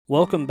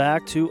Welcome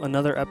back to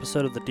another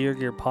episode of the Deer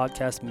Gear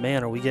Podcast.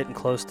 Man, are we getting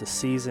close to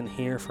season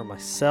here for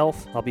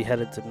myself. I'll be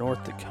headed to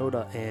North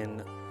Dakota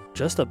in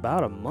just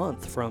about a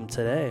month from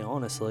today,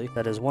 honestly.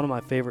 That is one of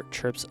my favorite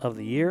trips of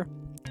the year,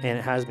 and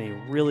it has me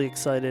really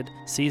excited.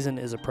 Season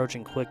is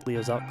approaching quickly. I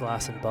was out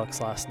glassing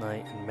bucks last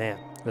night, and man,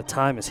 the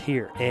time is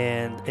here.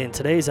 And in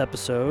today's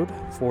episode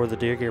for the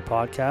Deer Gear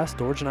Podcast,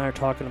 George and I are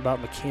talking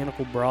about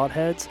mechanical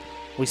broadheads.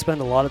 We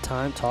spend a lot of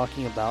time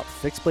talking about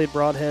fixed blade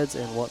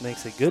broadheads and what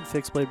makes a good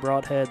fixed blade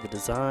broadhead, the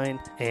design,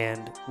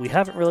 and we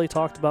haven't really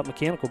talked about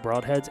mechanical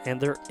broadheads,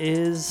 and there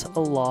is a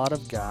lot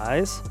of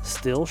guys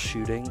still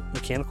shooting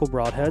mechanical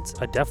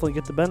broadheads. I definitely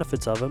get the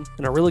benefits of them,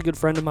 and a really good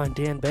friend of mine,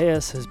 Dan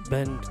Baez, has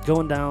been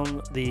going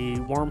down the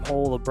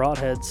wormhole of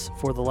broadheads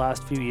for the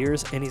last few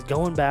years, and he's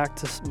going back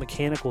to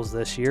mechanicals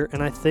this year,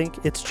 and I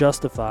think it's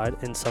justified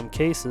in some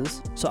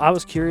cases. So I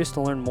was curious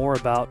to learn more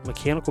about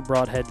mechanical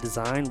broadhead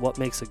design, what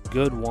makes a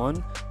good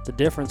one, the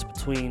difference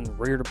between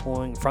rear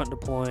deploying, front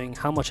deploying,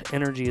 how much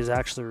energy is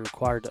actually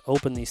required to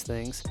open these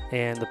things,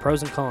 and the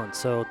pros and cons.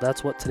 So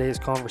that's what today's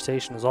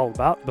conversation is all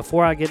about.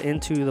 Before I get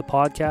into the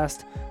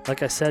podcast,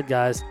 like I said,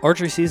 guys,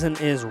 archery season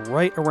is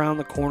right around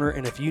the corner,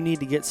 and if you need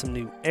to get some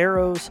new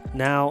arrows,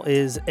 now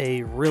is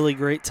a really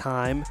great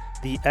time.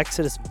 The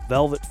Exodus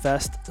Velvet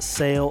Fest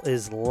sale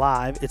is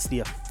live. It's the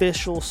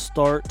official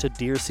start to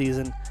deer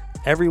season.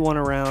 Everyone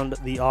around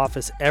the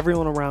office,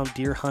 everyone around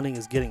deer hunting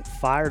is getting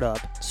fired up.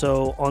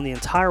 So on the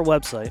entire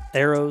website,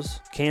 arrows,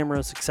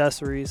 cameras,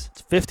 accessories,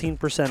 it's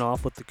 15%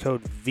 off with the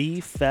code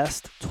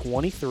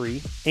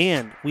VFEST23.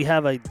 And we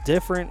have a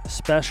different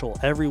special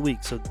every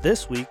week. So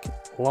this week,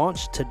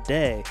 launched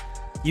today,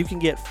 you can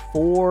get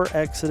 4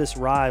 Exodus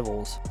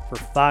Rivals for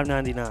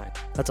 $5.99.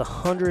 That's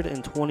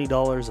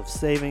 $120 of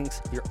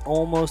savings. You're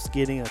almost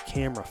getting a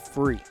camera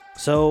free.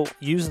 So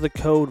use the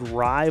code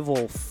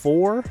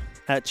RIVAL4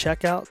 at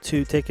checkout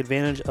to take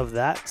advantage of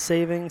that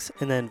savings,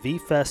 and then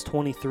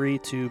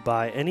VFest23 to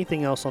buy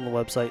anything else on the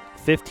website,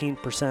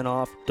 15%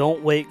 off.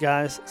 Don't wait,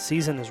 guys.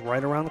 Season is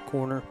right around the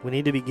corner. We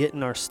need to be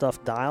getting our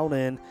stuff dialed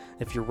in.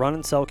 If you're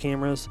running cell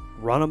cameras,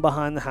 run them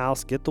behind the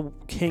house, get the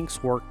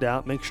kinks worked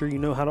out, make sure you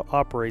know how to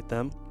operate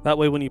them. That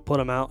way when you put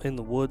them out in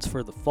the woods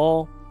for the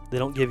fall, they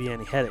don't give you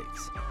any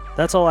headaches.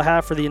 That's all I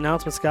have for the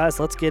announcements, guys.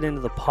 Let's get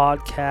into the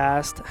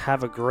podcast.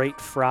 Have a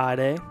great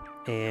Friday,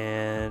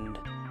 and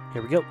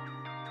here we go.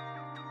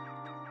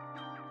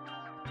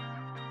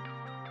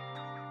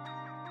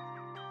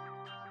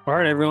 All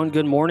right, everyone.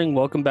 Good morning.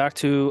 Welcome back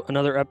to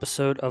another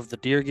episode of the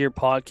Deer Gear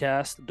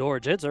Podcast.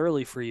 George, it's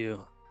early for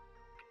you.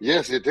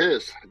 Yes, it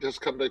is. I just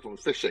come back from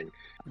fishing.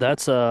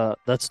 That's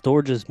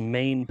George's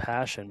main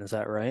passion. Is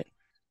that right?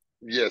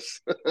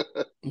 Yes.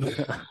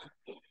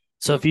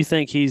 So if you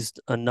think he's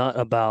a nut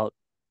about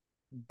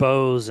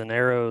bows and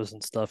arrows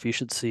and stuff, you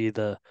should see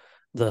the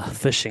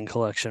fishing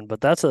collection.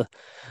 But that's a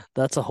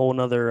whole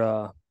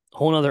nother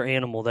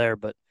animal there.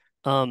 But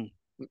No,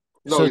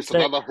 so it's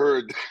today, another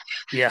herd.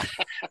 yeah,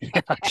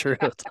 yeah, true.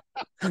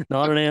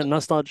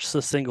 That's not just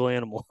a single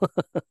animal.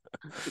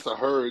 It's a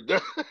herd.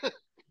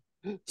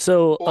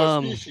 So, Or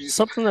a species.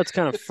 something that's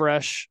kind of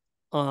fresh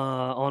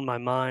on my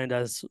mind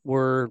as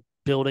we're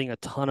building a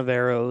ton of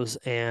arrows,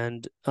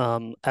 and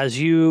as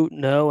you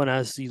know, and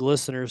as the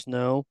listeners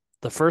know,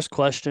 the first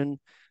question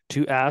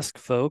to ask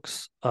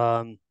folks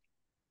when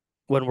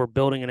we're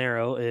building an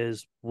arrow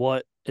is,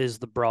 what is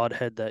the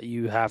broadhead that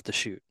you have to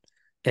shoot?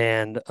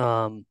 And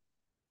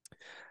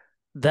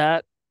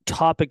that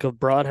topic of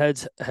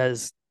broadheads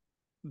it's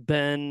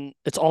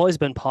always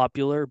been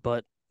popular,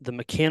 but the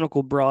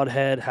mechanical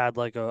broadhead had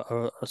like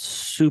a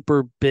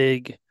super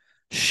big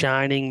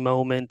shining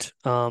moment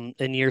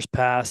in years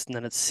past, and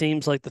then it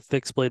seems like the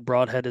fixed blade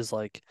broadhead is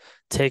like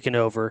taken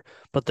over,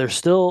 but there's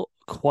still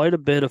quite a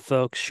bit of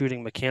folks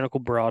shooting mechanical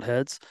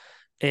broadheads,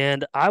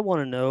 and I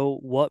want to know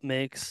what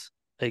makes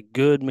a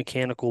good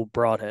mechanical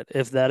broadhead.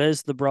 If that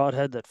is the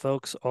broadhead that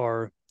folks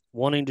are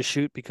wanting to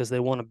shoot because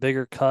they want a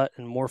bigger cut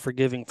and more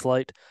forgiving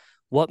flight,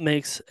 what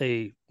makes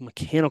a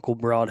mechanical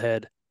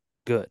broadhead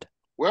good?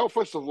 Well,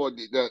 first of all,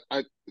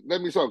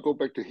 let me sort of go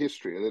back to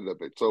history a little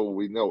bit. So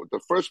we know the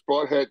first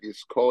broadhead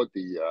is called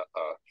the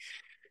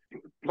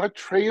blood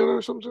trail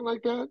or something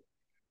like that.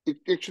 It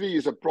actually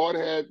is a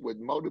broadhead with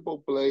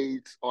multiple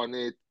blades on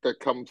it that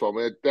come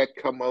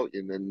out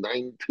in the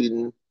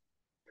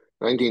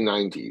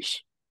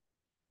 1990s.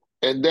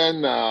 And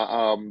then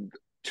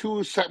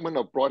two segment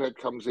of broadhead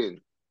comes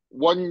in.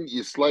 One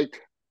is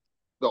like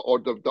the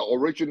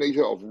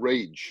originator of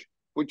Rage,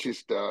 which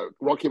is the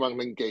Rocky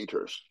Mountain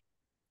Gators.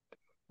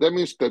 That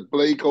means the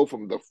blade go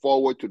from the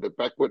forward to the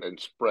backward and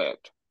spread.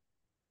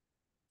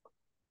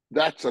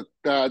 That's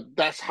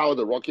how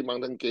the Rocky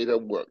Mountain Gator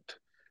worked.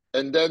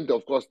 And then,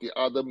 of course, the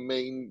other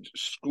main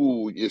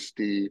school is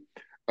the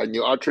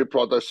new archery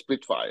product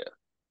Spitfire,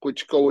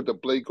 which the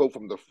blade go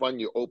from the front,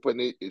 you open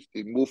it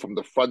move from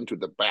the front to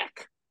the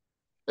back.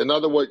 In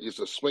other words, it's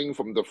a swing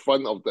from the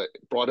front of the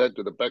broadhead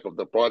to the back of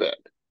the broadhead.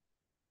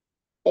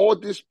 All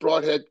this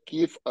broadhead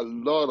give a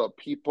lot of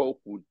people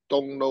who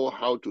don't know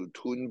how to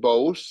tune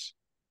bows,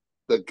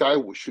 the guy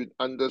who shoot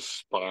under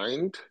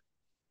spine,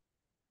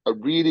 a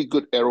really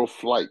good arrow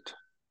flight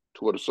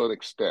to a certain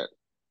extent.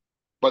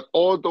 But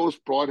all those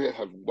broadhead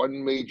have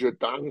one major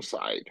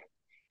downside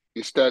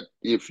is that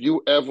if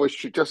you ever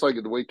shoot, just like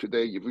the way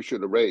today, if you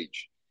shoot a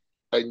range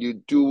and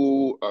you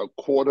do a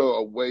quarter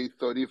away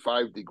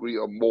 35-degree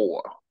or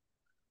more,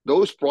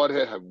 those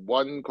broadhead have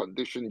one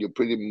condition you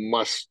pretty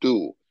must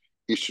do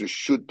is to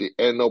shoot the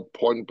arrow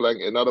point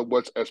blank. In other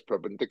words, as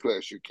perpendicular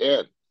as you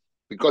can.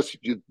 Because if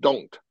you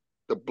don't,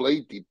 the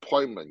blade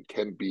deployment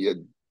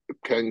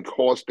can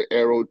cause the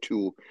arrow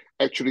to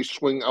actually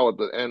swing out of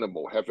the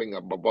animal, having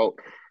about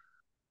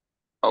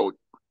oh,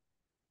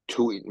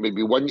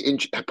 maybe 1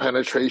 inch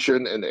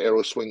penetration and the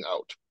arrow swing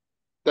out.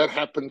 That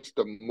happens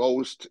the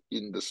most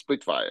in the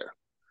Spitfire.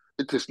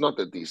 It is not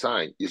the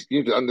design. You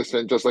need to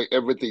understand, just like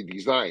everything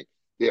design,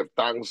 they have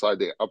downside,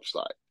 they have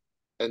upside.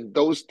 And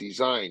those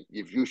design,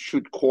 if you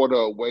shoot quarter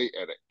away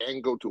at an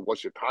angle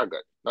towards your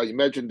target. Now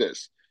imagine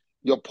this.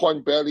 Your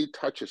point barely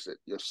touches it.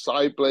 Your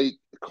side blade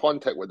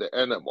contact with the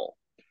animal.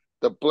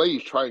 The blade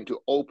is trying to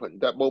open.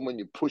 That moment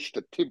you push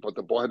the tip of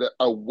the broadhead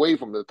away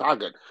from the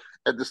target.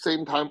 At the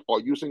same time, or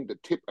using the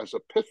tip as a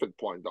pivot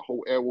point, the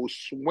whole arrow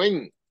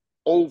swing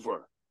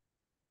over.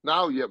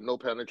 Now you have no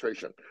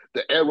penetration.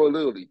 The arrow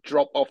literally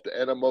drop off the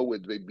animal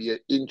with maybe 1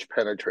 inch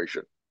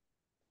penetration.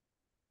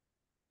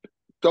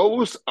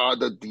 Those are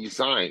the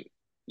design.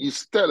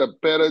 Is that a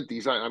better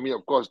design? I mean,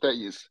 of course, that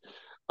is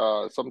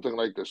something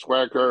like the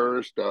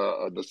Swaggers,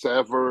 the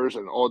Savers,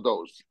 and all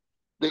those.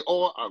 They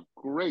all are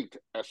great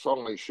as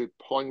long as you shoot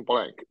point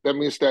blank. That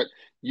means that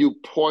you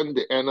point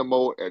the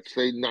animal at,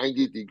 say,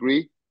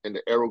 90-degree, and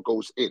the arrow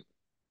goes in.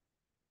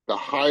 The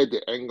higher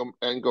the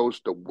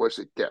angles, the worse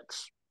it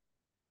gets.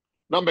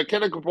 Now,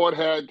 mechanical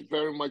broadhead,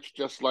 very much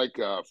just like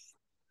a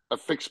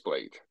fixed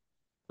blade.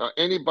 Now,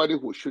 anybody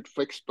who shoot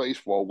fixed blades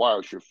for a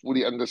while should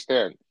fully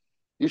understand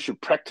you should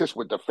practice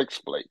with the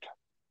fixed blade.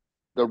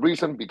 The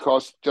reason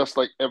because just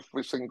like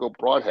every single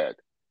broadhead,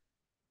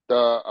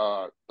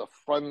 the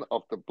front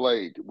of the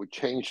blade would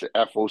change the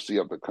FOC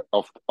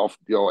of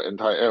your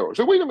entire arrow.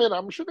 So wait a minute,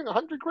 I'm shooting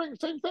 100 grain,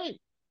 same thing.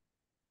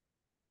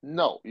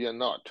 No, you're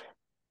not,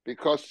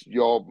 because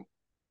your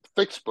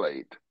fixed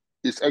blade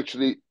is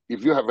actually,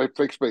 if you have a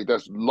fixed blade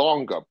that's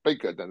longer,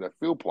 bigger than the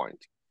field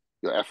point,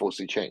 your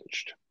FOC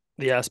changed.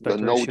 The The aspect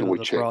node ratio of will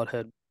the change.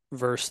 broadhead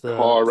versus the field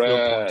points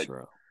Correct.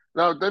 row.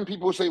 Now, then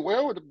people say,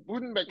 well,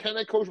 wouldn't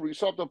mechanicals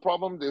resolve the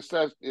problem? They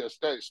says yes,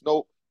 there is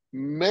no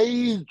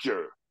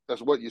major,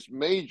 that's what is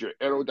major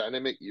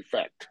aerodynamic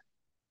effect.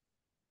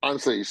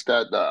 Answer is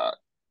that,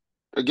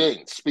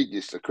 again, speed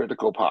is the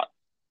critical part.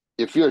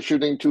 If you're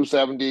shooting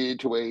 270,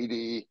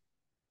 280,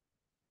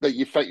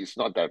 the effect is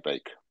not that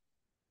big.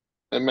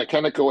 And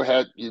mechanical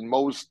head, in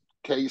most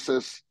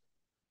cases,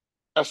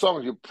 as long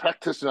as you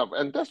practice enough,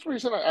 and that's the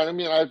reason I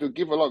mean, I have to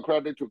give a lot of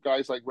credit to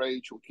guys like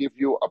Rage who give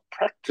you a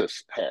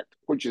practice head,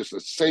 which is the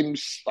same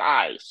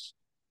size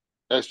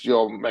as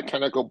your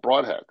mechanical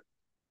broadhead.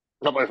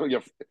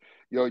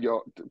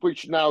 Your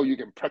which now you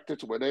can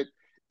practice with it.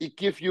 It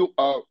gives you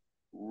a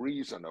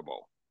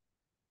reasonable,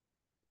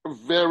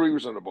 very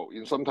reasonable,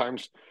 and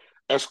sometimes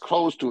as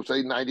close to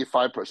say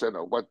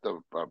 95% of what the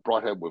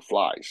broadhead would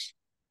flies.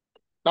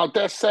 Now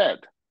that said,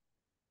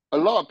 a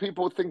lot of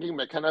people thinking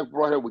mechanical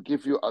broadhead would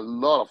give you a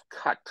lot of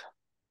cut.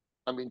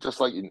 I mean, just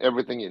like in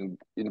everything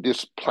in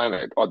this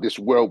planet or this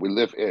world we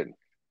live in,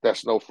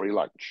 there's no free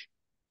lunch.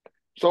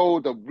 So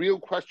the real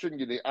question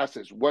you need to ask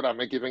is, what am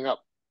I giving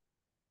up?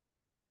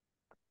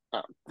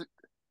 Uh,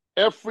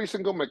 every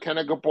single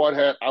mechanical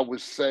broadhead, I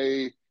would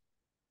say,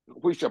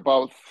 which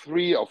about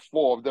 3 or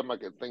 4 of them I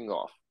can think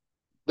of,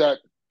 that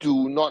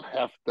do not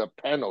have the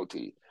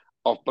penalty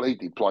of blade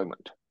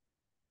deployment.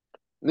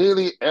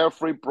 Nearly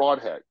every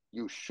broadhead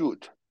you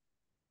shoot,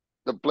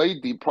 the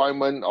blade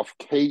deployment of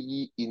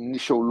KE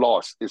initial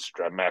loss is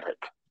dramatic.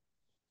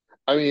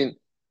 I mean,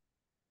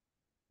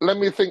 let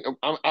me think.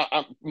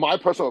 My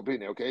personal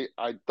opinion, okay?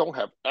 I don't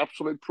have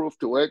absolute proof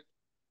to it,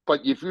 but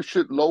if you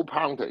shoot low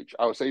poundage,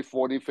 I would say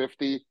 40,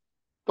 50,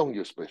 don't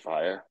use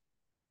Spitfire.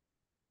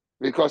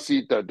 Because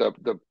see,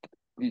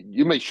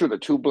 you may shoot a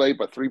 2 blade,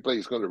 but 3 blade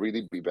is going to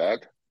really be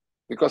bad.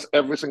 Because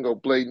every single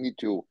blade need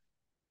to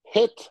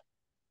hit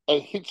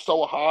and hit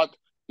so hard,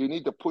 you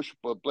need to push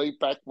the blade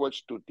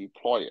backwards to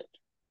deploy it.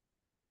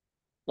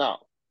 Now,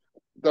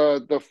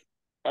 the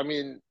I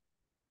mean,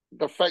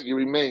 the fact you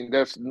remain,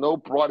 there's no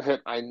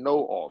broadhead I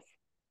know of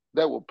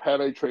that will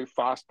penetrate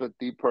faster,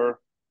 deeper,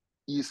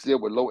 easier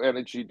with low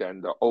energy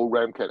than the old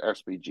Ramcat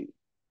SPG.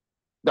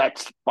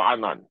 That's bar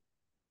none.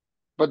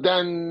 But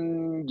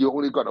then you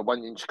only got a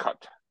 1 inch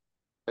cut.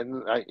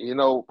 And you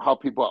know how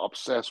people are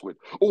obsessed with,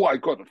 oh, I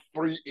got a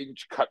 3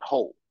 inch cut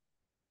hole.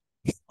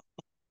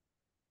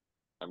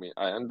 I mean,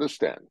 I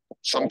understand.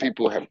 Some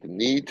people have the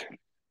need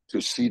to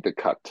see the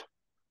cut.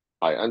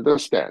 I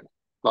understand.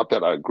 Not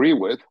that I agree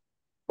with,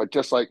 but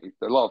just like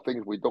a lot of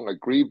things we don't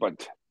agree,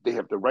 but they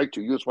have the right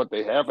to use what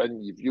they have,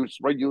 and if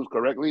used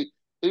correctly,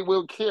 it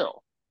will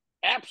kill.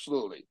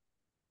 Absolutely.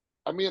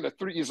 I mean,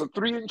 is a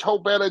 3 inch hole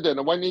better than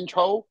a 1 inch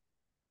hole?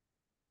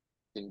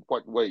 In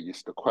what way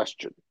is the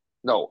question?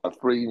 No, a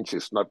 3 inch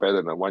is not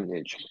better than 1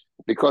 inch.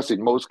 Because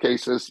in most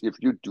cases, if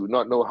you do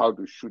not know how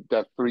to shoot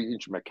that 3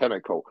 inch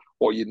mechanical,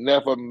 or you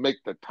never make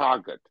the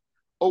target,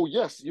 oh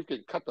yes, you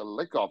can cut the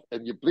leg off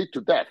and you bleed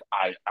to death.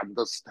 I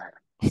understand.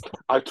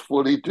 I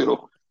fully do.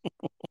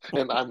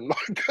 And I'm not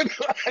gonna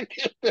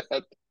argue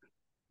that.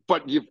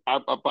 But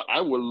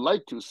I would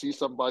like to see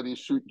somebody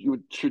shoot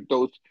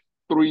those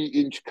 3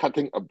 inch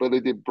cutting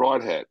ability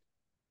broadhead,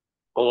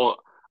 or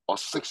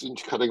 6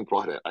 inch cutting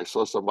broadhead. I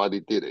saw somebody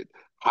did it.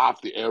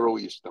 Half the arrow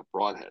is the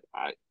broadhead.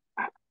 I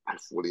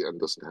fully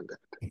understand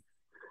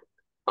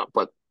that,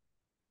 but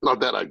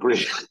not that I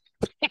agree.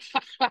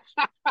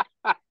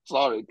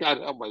 Sorry,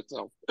 can't help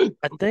myself.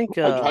 I think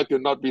I try to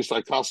not be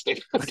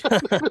sarcastic.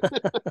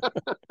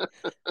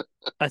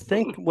 I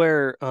think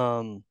where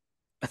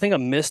I think a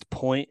missed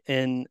point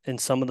in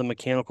some of the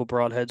mechanical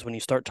broadheads when you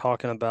start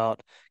talking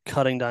about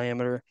cutting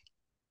diameter,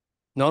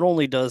 not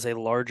only does a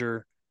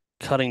larger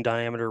cutting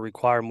diameter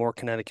require more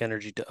kinetic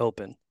energy to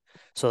open.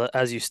 So that,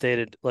 as you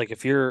stated, like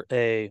if you're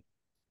a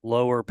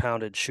lower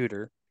pounded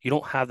shooter, you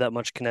don't have that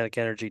much kinetic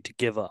energy to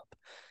give up.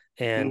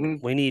 And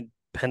Hmm. we need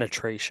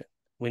penetration.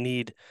 We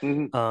need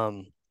Hmm.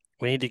 um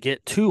we need to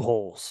get two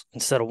holes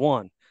instead of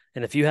one.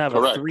 And if you have a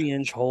Correct. 3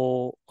 inch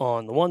hole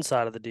on the one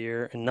side of the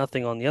deer and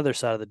nothing on the other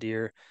side of the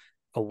deer,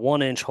 a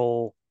 1 inch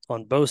hole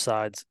on both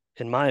sides,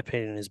 in my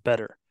opinion, is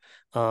better.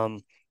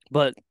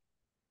 But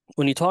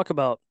when you talk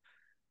about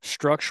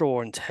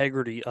structural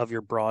integrity of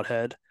your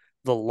broadhead,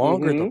 the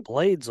longer the Hmm.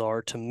 blades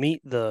are to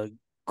meet the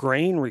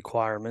grain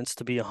requirements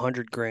to be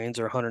 100 grains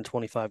or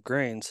 125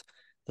 grains,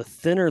 the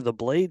thinner the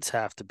blades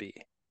have to be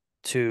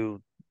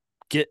to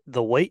get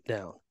the weight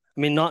down.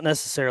 I mean, not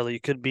necessarily you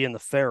could be in the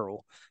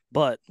ferrule,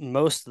 but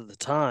most of the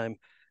time,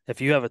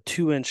 if you have a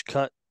 2 inch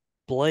cut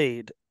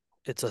blade,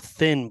 it's a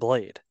thin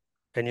blade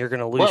and you're going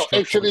to lose Well,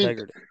 structural actually,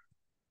 integrity.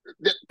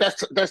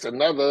 that's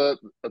another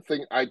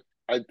thing I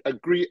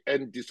agree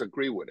and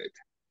disagree with it.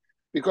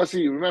 Because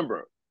you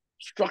remember,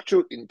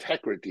 structural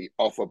integrity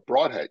of a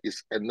broadhead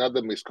is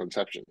another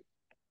misconception.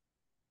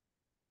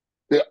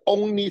 The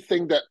only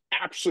thing that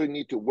absolutely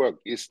need to work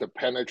is the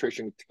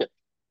penetration tip.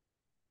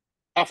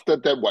 After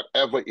that,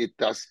 whatever it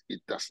does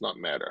not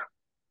matter.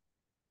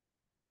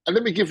 And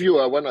let me give you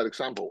one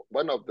example.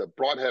 One of the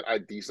broadhead I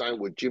designed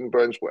with Jim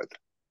Burnsworth,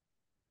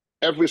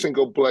 every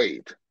single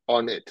blade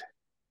on it,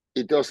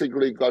 it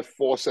basically got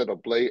four set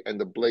of blade, and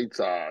the blades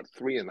are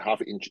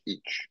 3.5 inch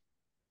each.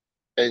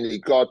 And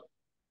it got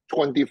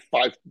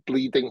 25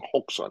 bleeding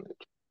hooks on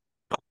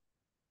it.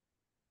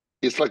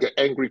 It's like an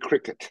angry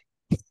cricket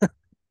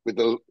with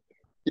the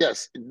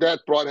yes, that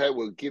broadhead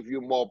will give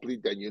you more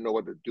bleed than you know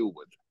what to do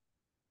with.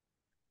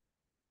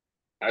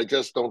 I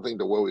just don't think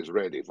the world is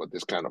ready for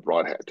this kind of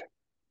broadhead.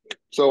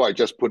 So I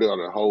just put it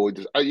on a hold.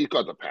 You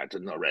got the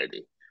pattern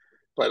already,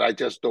 but I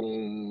just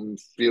don't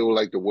feel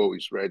like the world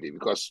is ready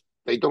because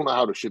they don't know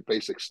how to shoot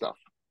basic stuff.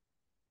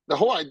 The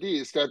whole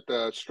idea is that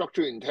the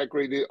structural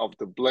integrity of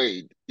the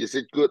blade, is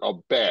it good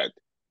or bad,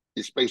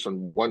 is based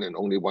on one and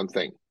only one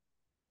thing.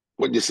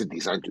 What is it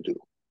designed to do?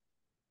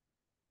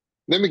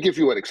 Let me give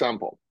you an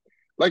example.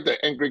 Like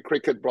the angry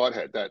cricket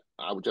broadhead that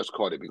I would just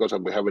call it because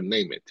we haven't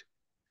named it.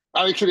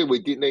 Actually, we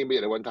did name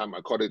it at one time.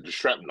 I called it the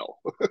shrapnel.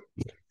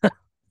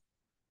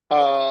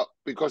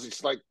 Because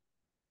it's like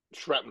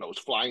shrapnels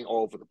flying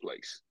all over the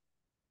place.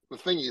 The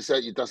thing is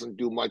that it doesn't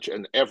do much,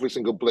 and every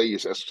single blade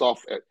is as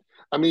soft as.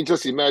 I mean,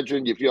 just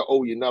imagine if you're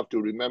old enough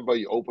to remember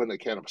you open a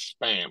can of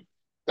spam,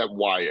 that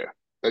wire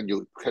that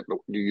you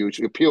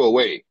peel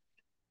away.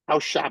 How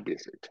sharp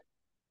is it?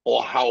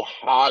 Or how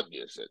hard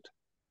is it?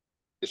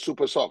 It's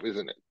super soft,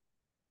 isn't it?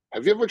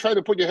 Have you ever tried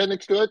to put your hand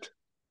next to it?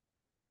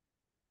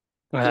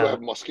 I You will have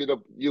haven't.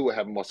 mosquito. You will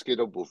have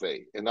mosquito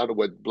buffet. In other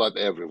words, blood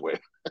everywhere.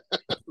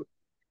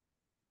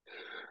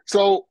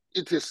 So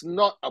it is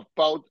not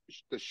about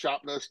the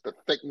sharpness, the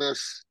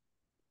thickness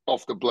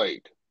of the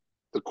blade.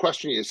 The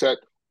question is that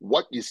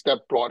what is that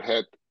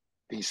broadhead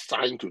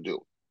designed to do?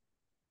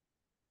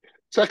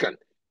 Second,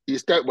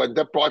 is that when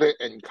that broadhead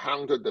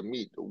encountered the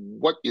meat,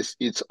 what is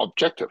its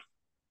objective?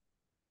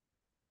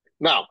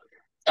 Now,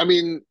 I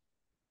mean,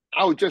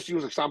 I'll just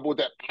use an example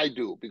that I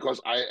do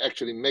because I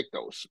actually make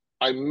those.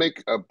 I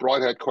make a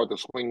broadhead called the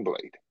swing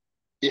blade.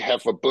 You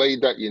have a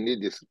blade that you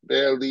need is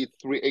barely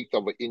 3/8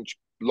 of an inch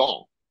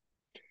long,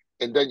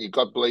 and then you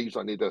got blades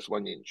on it that's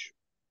 1 inch.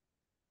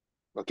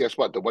 But guess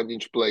what? The 1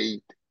 inch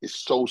blade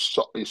is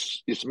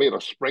is made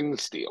of spring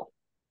steel.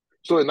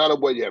 So in other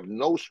words, you have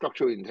no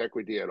structural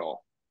integrity at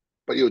all.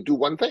 But you'll do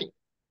one thing.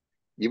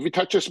 If it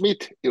touches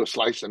meat, it'll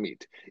slice the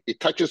meat. It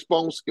touches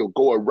bones, it'll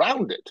go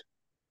around it.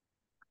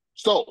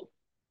 So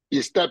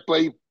is that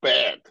blade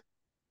bad?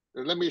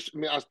 Let me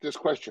ask this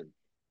question.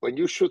 When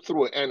you shoot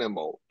through an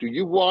animal, do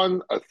you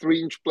want a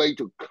 3 inch blade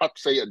to cut,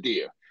 say, a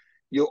deer?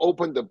 You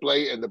open the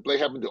blade and the blade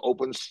happen to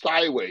open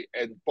sideways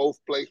and both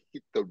blades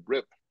hit the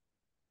rib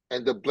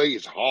and the blade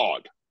is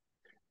hard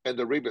and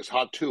the rib is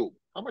hard too.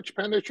 How much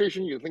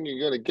penetration you think you're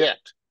going to get?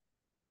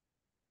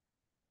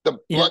 The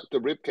Yeah, blood, the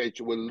rib cage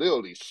will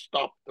literally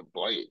stop the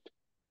blade.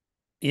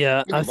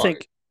 yeah. Think about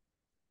it.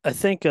 I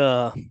think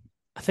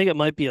I think it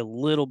might be a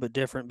little bit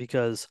different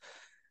because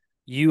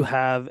you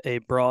have a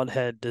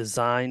broadhead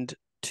designed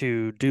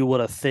to do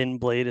what a thin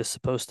blade is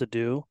supposed to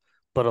do,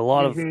 but a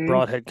lot of Mm-hmm.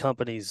 broadhead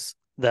companies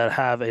that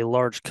have a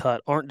large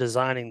cut aren't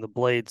designing the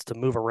blades to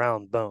move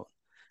around bone.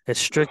 It's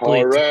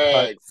strictly to cut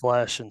Correct.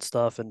 flesh and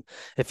stuff. And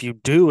if you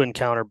do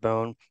encounter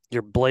bone,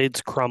 your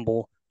blades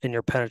crumble and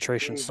your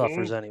penetration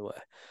suffers Mm-hmm. anyway.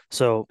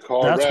 So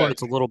that's where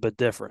it's a Correct. little bit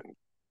different.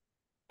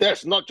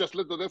 That's not just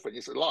little different,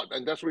 it's a lot.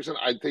 And that's the reason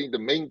I think the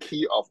main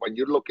key of when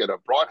you look at a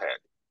broadhead,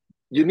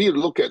 you need to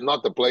look at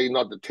not the blade,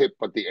 not the tip,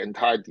 but the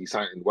entire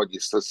design and what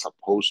it's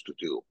supposed to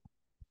do.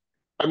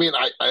 I mean,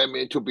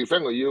 to be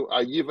frank with you,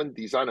 I even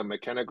designed a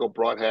mechanical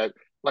broadhead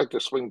like the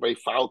swing blade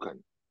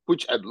Falcon,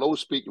 which at low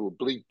speed will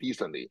bleed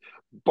decently.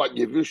 But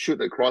if you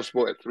shoot a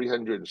crossbow at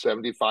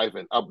 375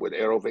 and up with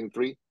arrow wing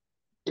 3,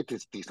 it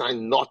is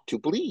designed not to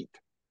bleed.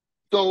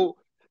 So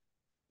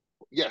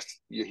yes,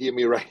 you hear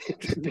me right.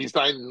 It's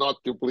designed not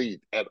to bleed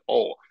at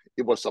all.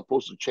 It was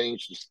supposed to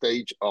change the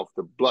stage of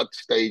the blood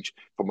stage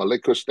from a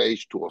liquid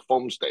stage to a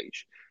foam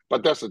stage.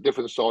 But that's a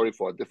different story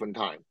for a different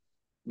time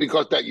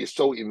because that is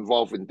so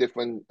involved in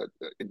different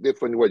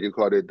what you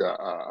call it,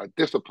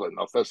 discipline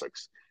of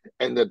physics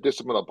and the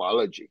discipline of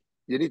biology.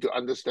 You need to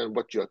understand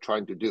what you're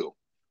trying to do.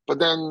 But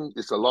then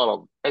it's a lot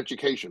of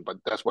education, but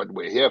that's what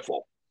we're here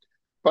for.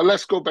 But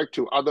let's go back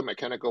to other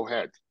mechanical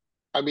heads.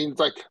 I mean,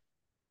 like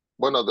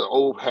one of the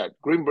old head,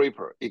 Green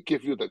Reaper, it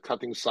gives you the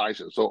cutting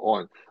size and so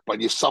on,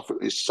 but it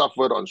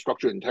suffered on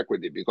structural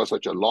integrity because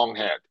such a long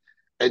head,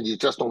 and you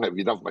just don't have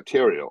enough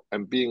material.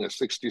 And being a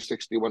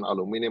 6061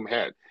 aluminum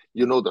head,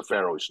 you know the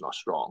ferrule is not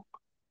strong.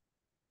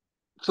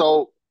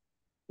 So,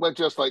 but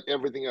just like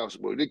everything else,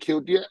 will it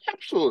kill deer?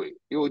 Absolutely.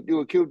 You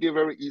will kill deer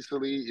very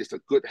easily. It's a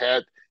good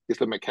head.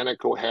 It's a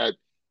mechanical head.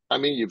 I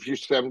mean, if you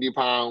 70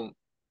 pound,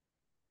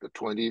 the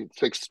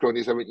 26,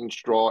 27-inch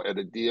straw at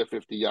a deer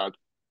 50 yard,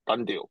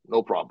 done deal,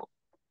 no problem.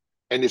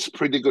 And it's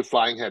pretty good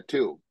flying head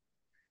too.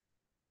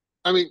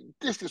 I mean,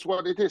 this is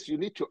what it is. You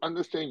need to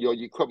understand your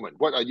equipment.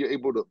 What are you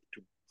able to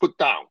put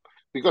down?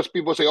 Because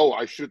people say, oh,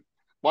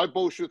 my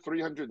bow shoot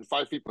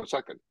 305 feet per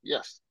second.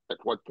 Yes, at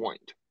what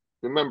point?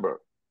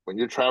 Remember, when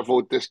you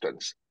travel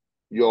distance,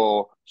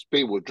 your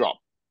speed will drop.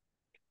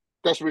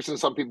 That's the reason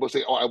some people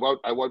say, oh,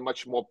 I want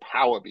much more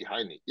power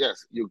behind it.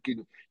 Yes, you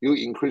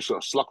increase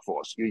your slug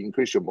force, you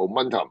increase your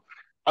momentum.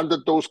 Under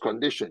those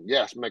conditions,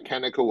 yes,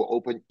 mechanical will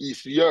open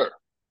easier.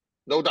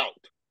 No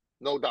doubt.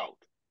 No doubt.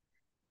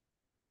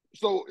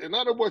 So, in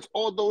other words,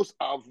 all those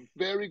are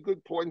very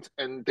good points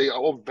and they are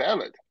all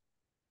valid.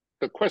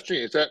 The question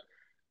is that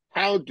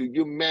how do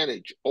you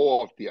manage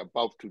all of the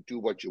above to do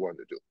what you want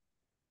to do?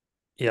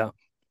 Yeah.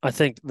 I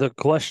think the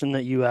question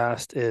that you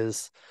asked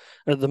is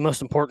the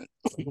most important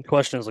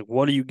question is like,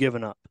 what are you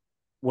giving up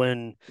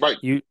when Right.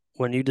 you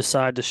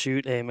decide to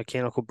shoot a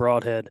mechanical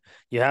broadhead?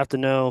 You have to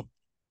know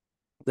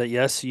that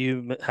yes,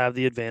 you have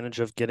the advantage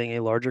of getting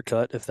a larger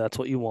cut if that's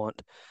what you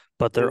want,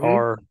 but there Mm-hmm.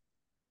 are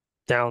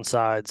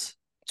downsides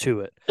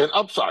to it. And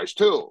upsize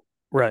too.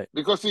 Right.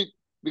 Because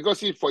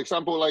for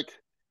example, like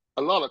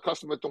a lot of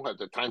customers don't have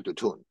the time to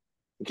tune.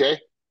 Okay.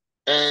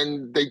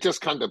 And they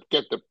just kind of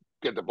get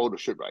the bow to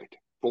shoot right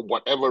for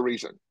whatever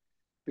reason.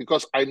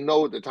 Because I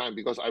know the time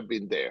because I've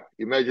been there.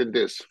 Imagine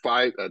this: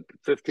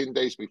 15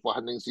 days before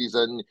hunting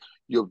season,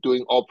 you're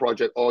doing all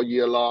project all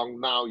year long.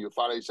 Now you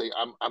finally say,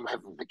 I'm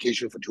having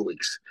vacation for 2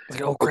 weeks. It's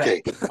like, oh crap.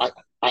 Okay,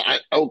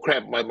 oh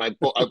crap, my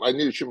bow, I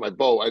need to shoot my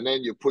bow, and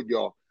then you put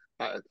your.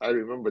 I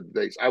remember the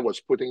days I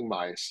was putting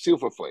my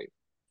silver flame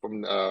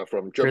from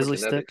German Grizzly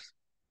stick. Kinetics.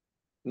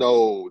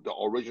 No, the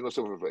original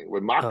silver flame.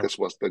 When Oh, Marcus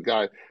was the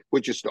guy,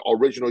 which is the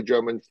original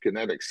German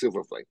Kinetics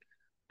silver flame.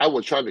 I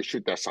was trying to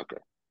shoot that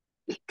sucker.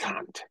 It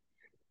can't.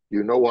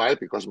 You know why?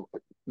 Because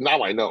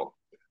now I know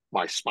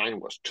my spine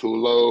was too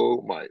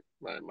low, my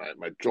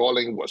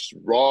drawing was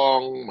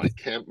wrong, my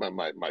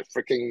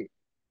freaking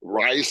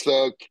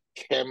riser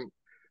cam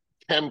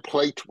cam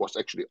plate was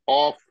actually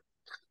off.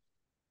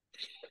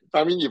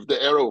 I mean, if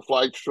the arrow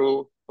fly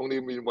through, only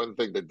mean one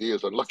thing: the deer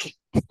is unlucky,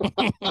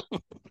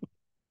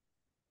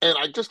 and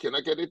I just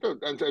cannot get it done.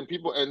 And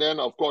people, and then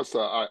of course,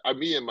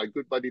 me and my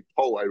good buddy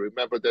Paul, I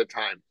remember that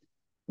time.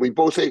 We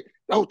both say,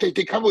 "Oh, they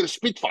come with a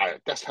Spitfire."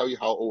 That's how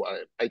old I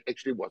am. I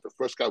actually was the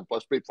first guy who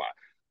bought Spitfire.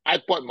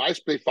 I bought my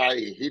Spitfire,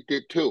 he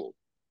did too.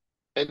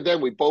 And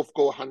then we both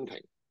go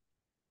hunting.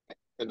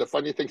 And the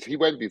funny thing is, he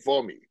went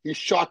before me. He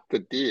shot the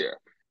deer,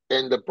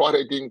 and the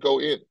broadhead didn't go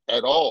in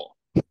at all.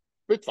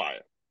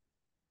 Spitfire.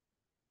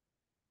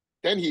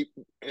 Then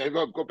I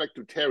go back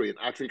to Terry and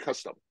Archery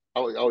Custom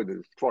out in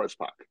the forest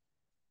park.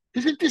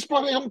 He said, "This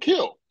broadhead don't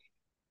kill."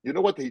 You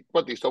know what they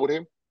sold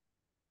him?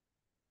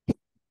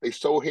 They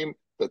sold him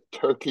the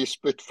turkey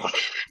Spitfire.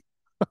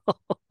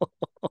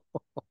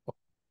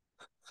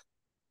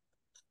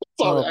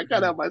 Sorry, oh I can't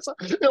man. have myself.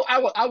 I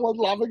was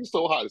laughing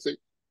so hard. I say,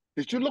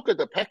 did you look at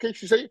the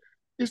package?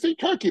 You say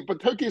turkey, but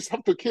turkeys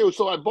have to kill,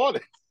 so I bought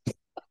it.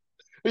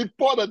 He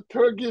bought a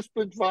turkey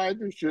Spitfire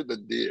to shoot the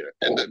deer.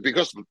 And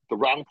because the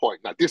round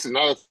point, now this is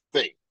another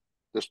thing.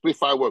 The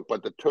Spitfire work,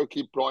 but the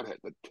turkey broadhead,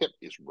 the tip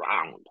is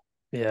round.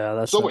 Yeah,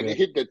 that's So no when it good.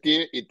 hit the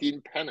deer, it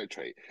didn't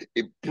penetrate.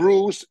 It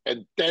bruised,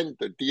 and then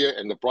the deer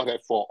and the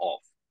broadhead fall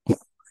off.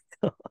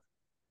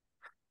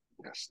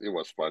 Yes, it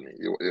was funny.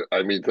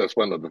 I mean, that's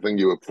one of the things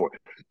you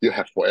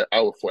have for.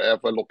 I will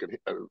forever look at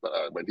him,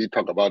 when he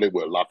talk about it.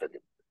 We'll laugh at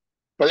him.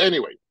 But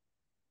anyway,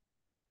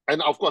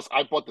 and of course,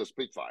 I bought the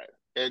Spitfire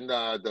and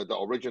the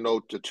original,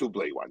 the two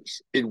blade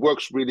ones. It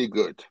works really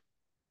good.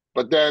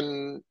 But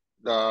then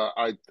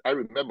I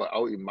remember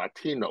out in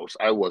Martinos,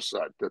 I was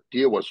the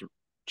deer was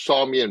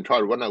saw me and tried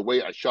to run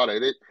away. I shot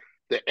at it.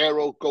 The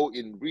arrow go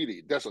in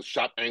really. That's a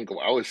sharp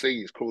angle. I would say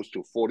it's close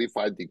to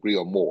 45 degrees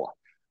or more.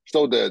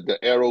 So the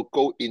arrow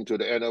go into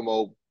the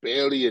animal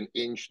barely an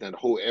inch, and the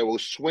whole arrow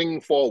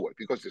swing forward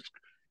because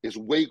it's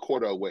way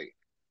quarter away.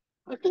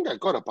 I think I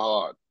got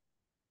about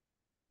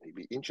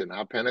maybe inch and a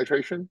half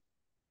penetration.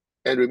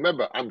 And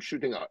remember, I'm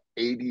shooting a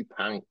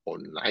 80-pound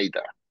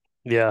Oneida.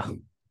 Yeah,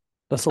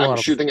 that's a I'm lot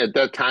of. shooting at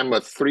that time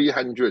at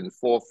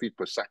 304 feet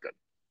per second.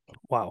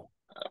 Wow.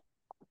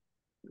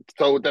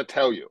 So that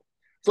tell you.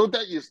 So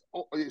that is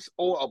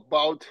all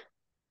about.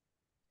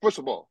 First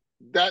of all,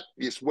 that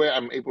is where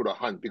I'm able to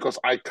hunt because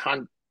I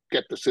can't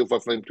get the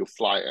silver flame to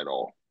fly at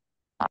all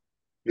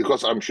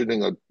because I'm shooting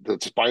the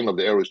spine of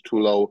the arrow is too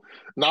low.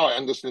 Now I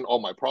understand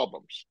all my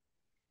problems.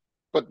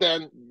 But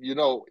then you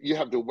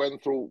have to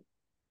went through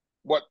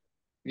what.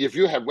 If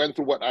you have went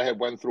through what I have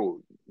went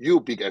through,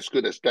 you'll be as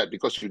good as that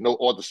because you know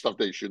all the stuff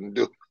that you shouldn't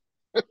do.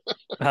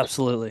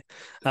 Absolutely.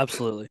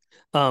 Absolutely.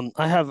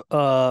 I have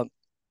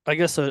I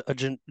guess a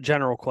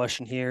general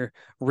question here.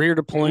 Rear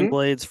deploying Mm-hmm.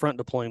 blades, front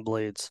deploying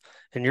blades.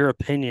 In your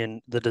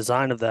opinion, the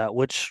design of that,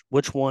 which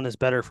one is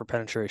better for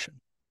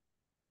penetration?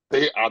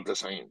 They are the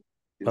same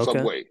in some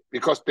Okay. way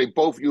because they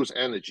both use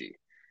energy.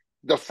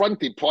 The front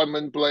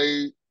deployment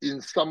blade, in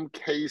some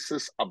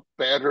cases, are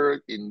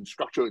better in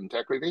structural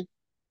integrity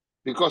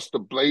because the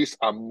blades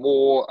are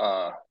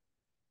more,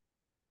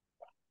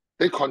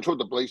 they control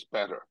the blades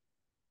better.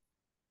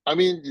 I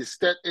mean, is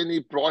that any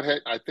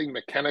broadhead I think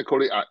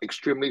mechanically are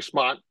extremely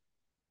smart?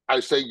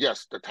 I say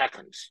yes, the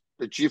Tekens,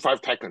 the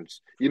G5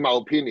 Tekens, in my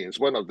opinion, is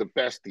one of the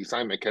best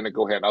design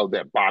mechanical head out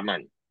there, bar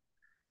none.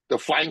 The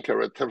flying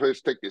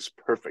characteristic is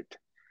perfect.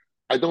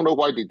 I don't know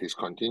why they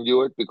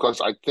discontinue it because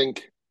I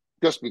think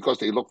just because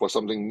they look for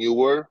something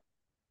newer,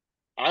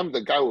 I'm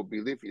the guy who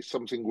believes if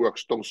something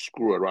works, don't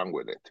screw around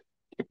with it.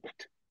 Keep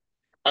it.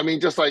 I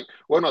mean, just like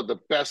one of the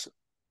best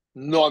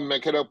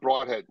non-mechanical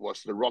broadhead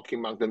was the Rocky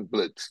Mountain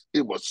Blitz.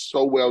 It was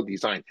so well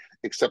designed,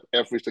 except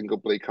every single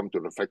blade come to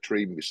the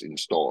factory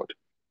misinstalled.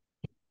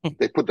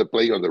 They put the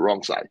blade on the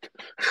wrong side.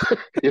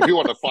 If you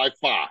want to fly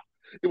far,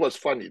 it was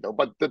funny though.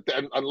 But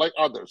unlike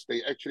others,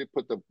 they actually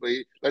let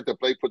the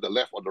blade put the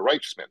left or the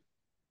right spin.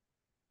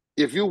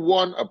 If you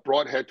want a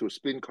broadhead to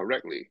spin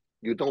correctly,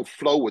 you don't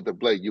flow with the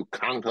blade, you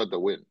counter the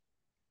wind,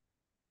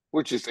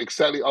 which is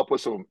exactly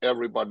opposite from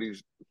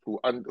everybody's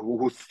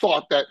who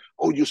thought that,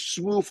 oh, you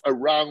smooth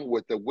around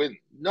with the wind.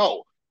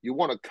 No, you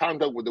want to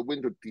counter with the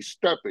wind to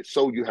disturb it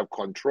so you have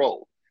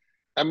control.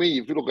 I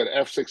mean, if you look at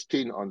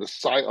F-16 on the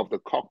side of the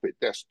cockpit,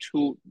 there's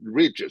two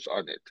ridges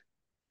on it.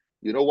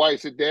 You know why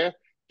is it there?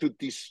 To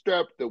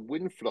disturb the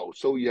wind flow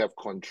so you have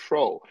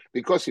control.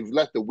 Because if you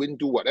let the wind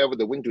do whatever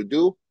the wind to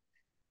do,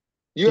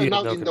 you are You have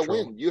now no in the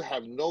control. wind. You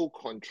have no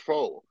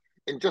control.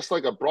 And just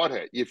like a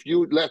broadhead, if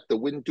you let the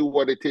wind do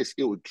what it is,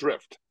 it will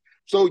drift.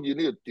 So you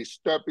need to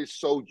disturb it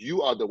so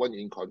you are the one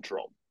in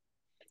control.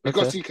 Okay.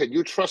 Because can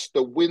you trust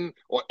the wind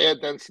or air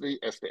density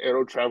as the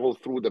arrow travels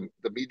through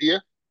the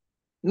media?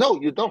 No,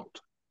 you don't.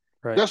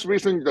 Right. That's the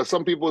reason that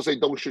some people say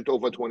don't shoot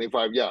over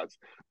 25 yards.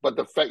 But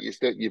the fact is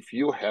that if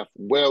you have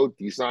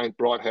well-designed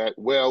broadhead,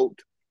 well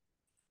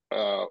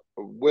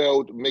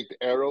make the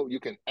arrow, you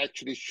can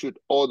actually shoot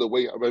all the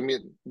way. I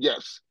mean,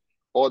 yes,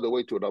 all the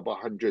way to about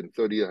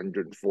 130,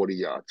 140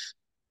 yards.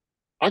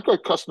 I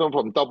got customer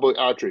from double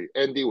archery.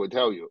 Andy will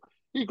tell you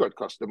he got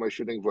customer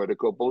shooting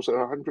vertical bows at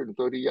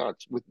 130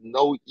 yards with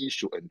no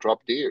issue and drop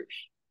deers.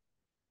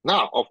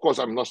 Now, of course,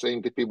 I'm not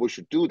saying that people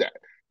should do that.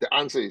 The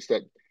answer is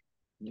that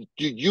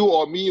you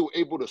or me were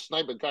able to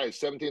snipe a guy at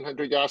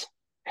 1,700 yards?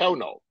 Hell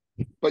no.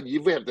 But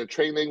if we have the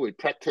training, we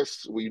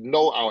practice, we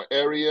know our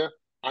area,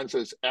 answer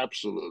is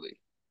absolutely.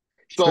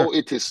 Sure. So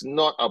it is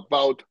not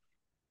about,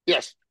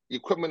 yes,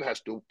 equipment has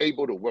to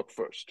able to work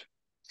first.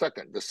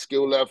 Second, the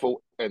skill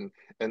level and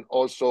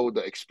also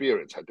the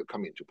experience had to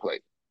come into play.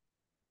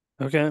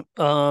 Okay.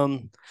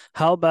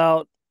 How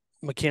about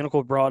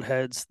mechanical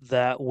broadheads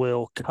that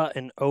will cut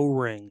an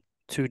O-ring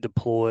to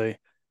deploy?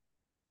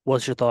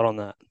 What's your thought on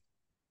that?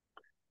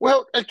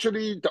 Well,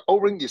 actually, the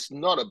O-ring is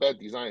not a bad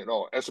design at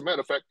all. As a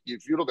matter of fact,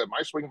 if you look at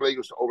my swing blade,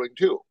 it's O-ring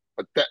too.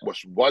 But that was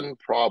one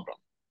problem.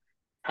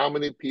 How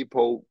many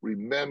people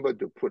remember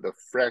to put a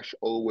fresh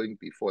O-ring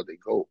before they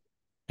go?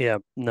 Yeah,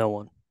 no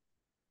one.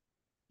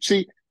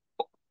 See,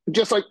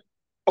 just like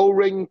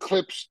O-ring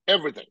clips,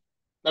 everything.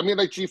 I mean,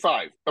 like G5.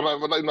 I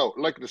mean, like, no,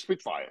 like the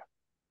Spitfire.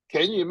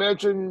 Can you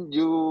imagine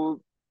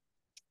you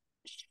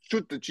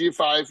shoot the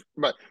G5,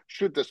 but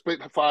shoot the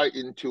Spitfire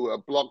into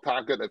a block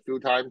target a few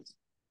times?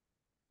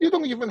 You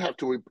don't even have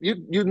to,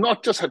 you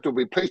not just have to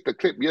replace the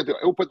clip, you have to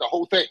open the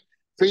whole thing,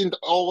 clean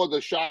all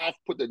the shaft,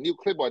 put the new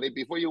clip on it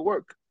before you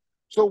work.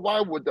 So why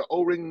would the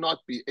O-ring not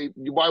be,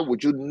 why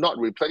would you not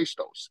replace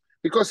those?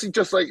 Because it's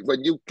just like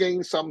when you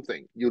gain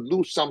something, you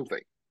lose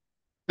something.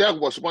 That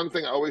was one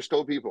thing I always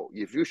told people.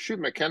 If you shoot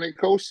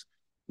mechanicals,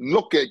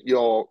 look at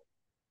your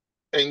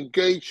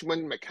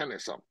engagement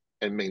mechanism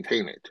and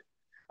maintain it.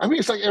 I mean,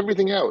 it's like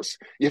everything else.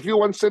 If you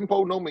want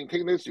simple, no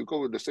maintenance, you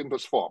go with the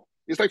simplest form.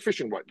 It's like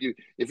fishing rod.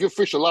 If you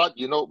fish a lot,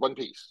 you know one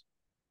piece.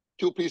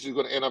 Two pieces, you're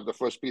going to end up the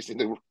first piece in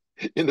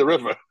the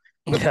river.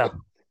 Yeah,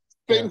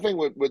 Same yeah, thing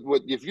with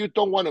if you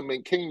don't want to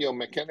maintain your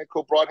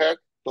mechanical broadhead,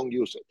 don't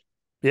use it.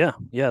 yeah,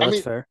 yeah. I That's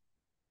mean, fair.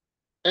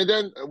 and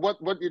then what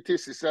it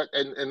is that,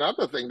 and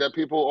another thing that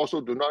people also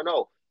do not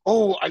know.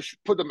 Oh, I should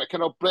put the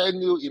mechanical brand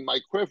new in my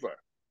quiver.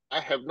 I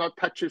have not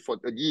touched it for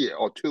a year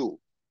or two.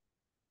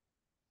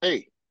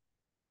 Hey,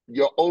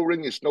 your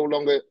O-ring is no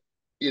longer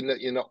in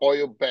an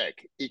oil bag.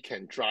 It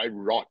can dry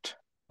rot.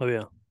 Oh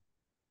yeah,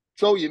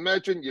 So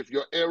imagine if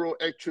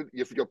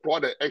your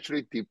product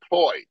actually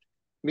deployed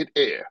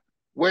mid-air,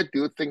 where do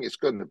you think it's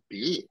going to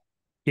be?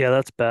 yeah.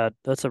 That's bad.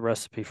 That's a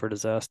recipe for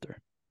disaster.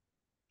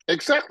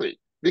 Exactly.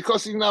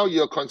 Because now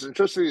your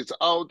concentration is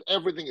out,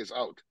 everything is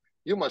out.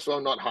 You must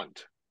well not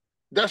hunt.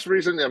 That's the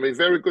reason, I mean,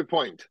 very good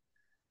point.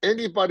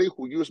 Anybody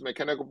who use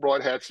mechanical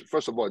broadheads,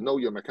 first of all, know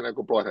your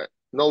mechanical broadhead,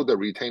 know the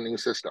retaining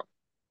system,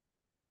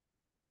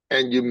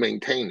 and you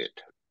maintain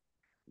it.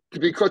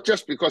 Because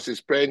just because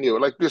it's brand new,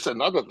 like this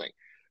another thing.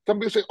 Some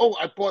people say, oh,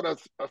 I bought a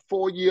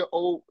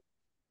 4-year-old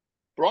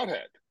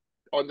broadhead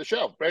on the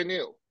shelf, brand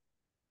new.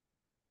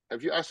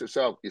 Have you asked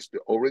yourself, is the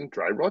O-ring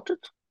dry rotted?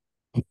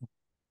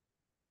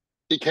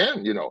 It can,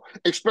 Oh yeah,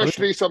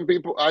 especially some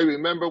people. I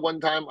remember one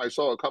time I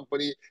saw a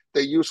company,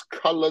 they use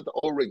colored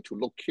O-ring to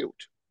look cute.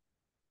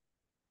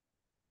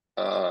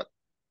 Uh,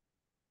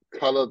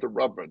 Colored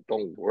rubber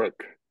don't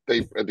work.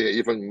 They're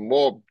even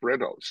more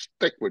brittle.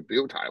 Stick with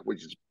butyle,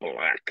 which is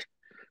black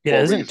yeah. for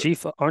a Isn't reason.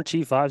 G aren't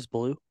G5s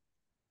blue?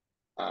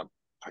 Um,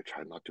 I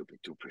try not to be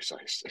too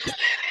precise.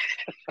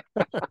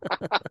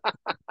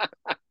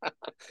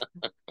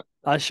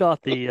 I shot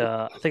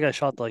I think I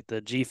shot like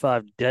the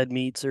G5 dead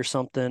meats or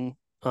something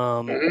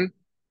Mhm.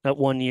 at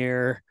 1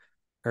 year,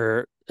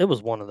 or it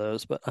was one of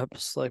those, but I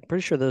was like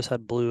pretty sure those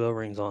had blue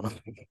O-rings on them.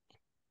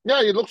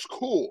 Yeah, it looks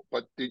cool,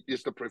 but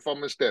is the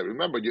performance there?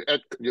 Remember, you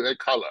add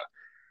color.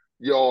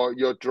 Your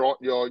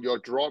drawmeter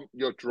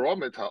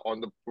on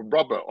the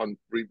rubber on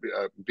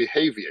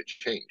behavior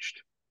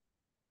changed.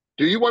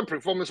 Do you want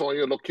performance or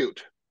you look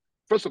cute?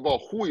 First of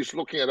all, who is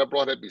looking at a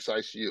broadhead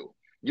besides you?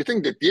 You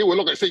think the deer will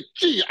look and say,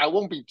 "Gee, I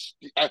won't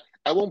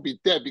be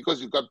dead because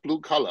you got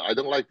blue color. I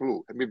don't like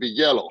blue. Maybe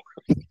yellow."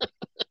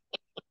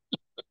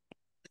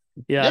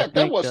 Yeah, I Yeah, that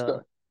think was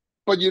the.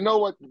 But you know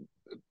what?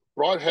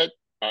 Broadhead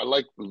are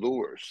like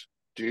lures.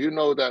 Do you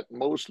know that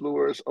most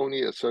lures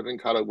only a certain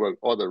color work,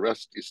 all the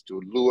rest is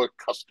to lure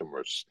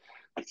customers.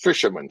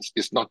 Fishermen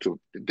is not to.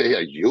 They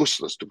are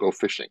useless to go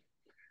fishing.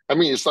 I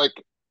mean, it's like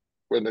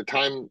when the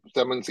time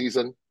salmon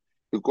season,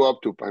 you go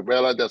up to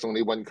Pivella, there's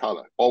only one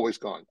color, always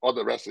gone. All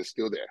the rest is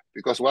still there.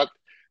 Because what?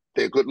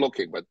 They're good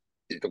looking, but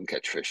they don't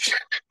catch fish.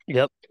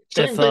 yep.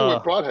 Same If thing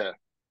with broadhead.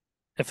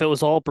 if it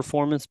was all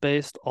performance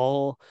based,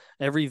 all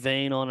every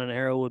vein on an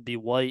arrow would be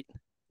white,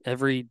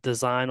 every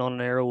design on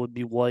an arrow would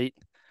be white.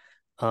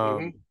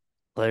 Mm-hmm. Um,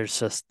 there's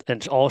just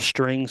and all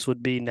strings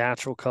would be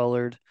natural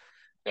colored.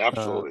 Uh,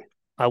 Absolutely.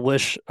 I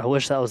wish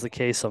that was the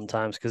case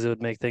sometimes because it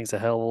would make things a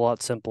hell of a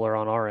lot simpler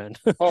on our end,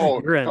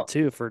 Oh, your end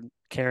too for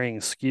carrying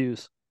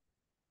SKUs.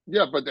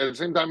 yeah, but at the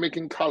same time,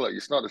 making color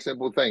is not a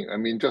simple thing. I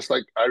mean, just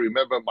like I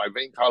remember my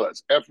vein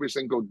colors, every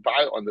single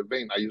dye on the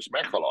vein, I use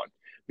Macalon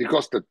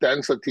because the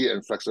density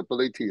and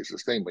flexibility is the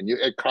same. When you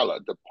add color,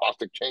 the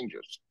plastic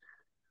changes.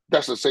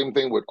 That's the same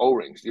thing with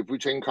O-rings. If we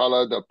change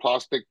color, the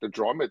plastic, the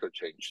geometry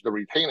change, the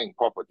retaining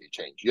property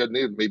change. You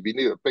maybe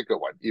need a bigger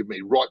one. It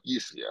may rot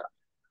easier.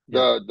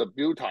 Yep. The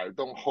butyl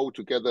don't hold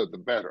together the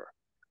better.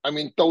 I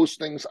mean, those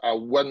things are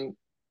one.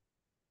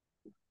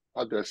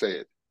 How do I say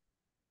it?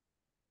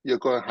 You're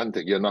going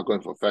hunting. You're not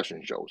going for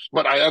fashion shows.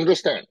 But I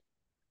understand.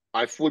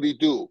 I fully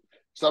do.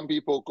 Some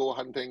people go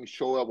hunting,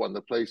 show up on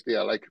the place. They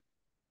are like,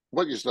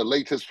 "What is the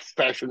latest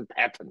fashion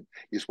pattern?"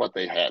 Is what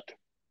they had.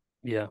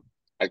 Yeah.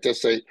 I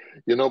just say,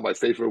 my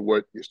favorite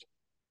word is,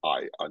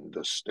 "I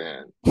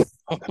understand."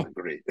 I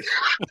agree.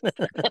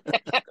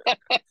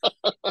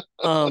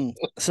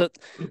 So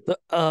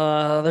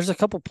there's a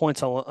couple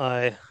points I want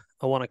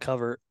to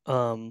cover.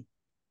 No,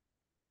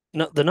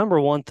 the number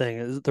one thing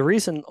is the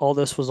reason all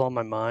this was on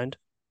my mind.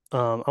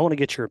 I want to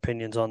get your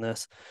opinions on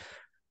this.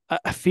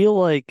 I feel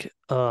like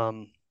a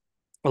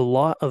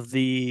lot of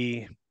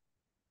the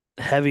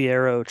heavy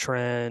arrow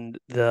trend,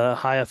 the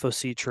high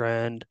FOC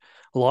trend,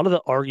 a lot of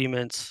the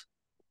arguments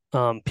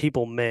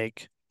people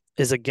make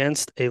is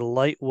against a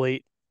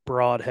lightweight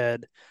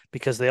broadhead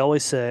because they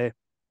always say,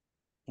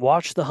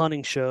 watch the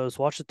hunting shows,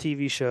 watch the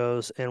TV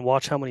shows, and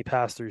watch how many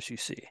pass throughs you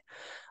see.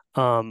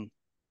 Um,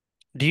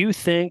 do you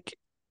think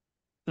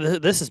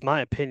this is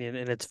my opinion,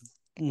 and it's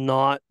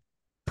not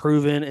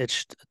proven.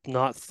 It's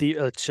not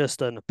it's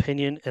just an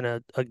opinion and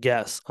a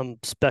guess. I'm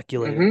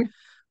speculating, Mm-hmm.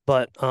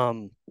 but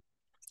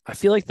I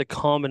feel like the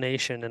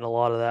combination in a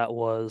lot of that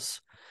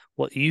was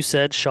what you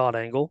said, shot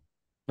angle,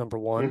 number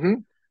one, Mm-hmm.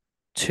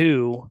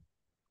 two,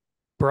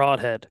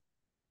 broadhead,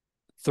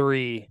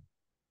 three,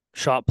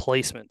 shot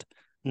placement,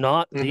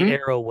 not the Mm-hmm.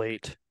 arrow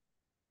weight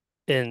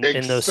in those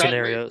Exactly.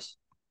 scenarios.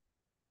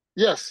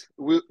 Yes.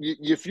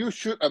 If you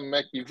shoot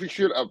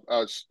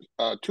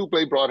a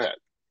two-blade broadhead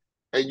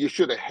and you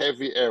shoot a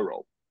heavy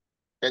arrow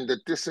and the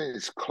distance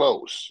is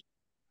close,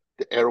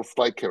 the arrow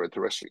flight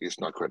characteristic is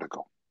not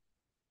critical.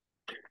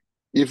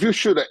 If you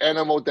shoot an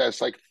animal that's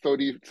like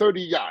 30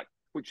 yards,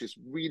 which is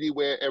really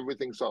where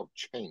everything's sort of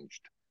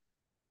changed,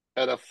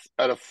 at a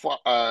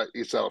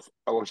it's a,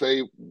 I would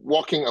say,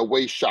 walking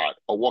away shot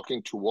or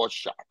walking towards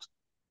shot,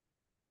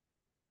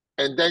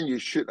 and then you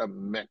shoot a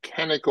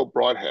mechanical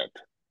broadhead,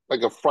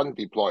 like a front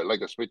deploy,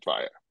 like a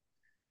Spitfire,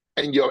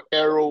 and your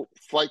arrow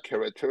flight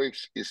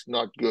characteristics is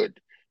not good.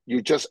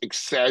 You just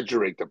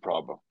exaggerate the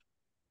problem,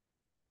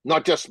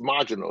 not just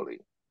marginally.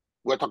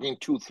 We're talking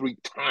two, three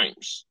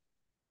times,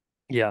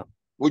 Yeah.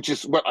 which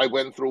is what I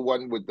went through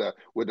one with the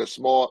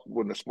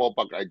small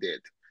buck I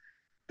did.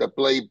 The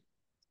blade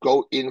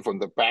go in from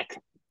the back,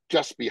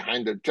 just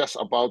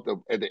about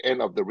at the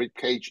end of the rib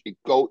cage. It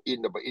go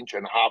in about inch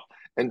and a half,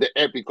 and the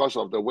air because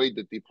of the way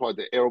to deploy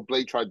the arrow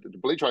blade the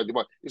blade tried to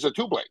deploy. It's a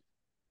two blade.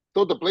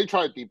 So the blade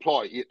tried to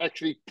deploy, it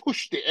actually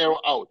pushed the arrow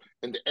out,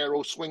 and the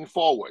arrow swing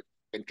forward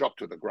and drop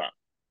to the ground.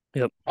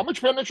 Yep. How much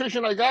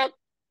penetration I got?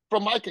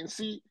 From I can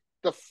see,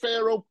 the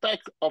ferrule back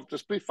of the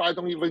Spitfire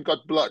don't even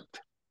got blood.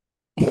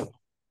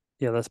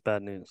 Yeah, that's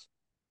bad news.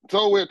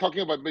 So we're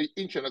talking about maybe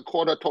inch and a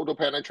quarter total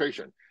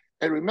penetration.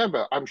 And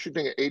remember, I'm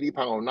shooting an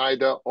 80-pound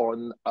Oneida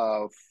on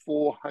a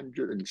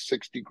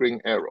 460 grain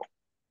arrow.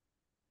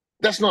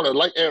 That's not a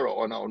light arrow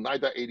on an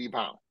Oneida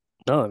 80-pound.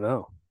 No,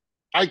 no.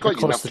 I You're got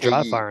close enough to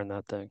dry KE. firing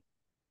that thing.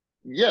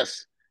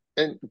 Yes.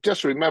 And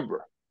just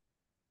remember,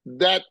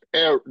 that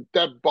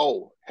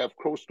bow have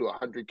close to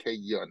 100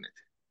 KE on it.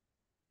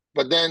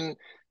 But then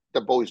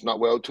the bow is not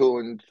well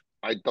tuned.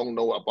 I don't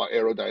know about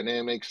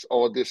aerodynamics.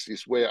 All this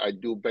is where I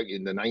do back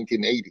in the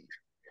 1980s.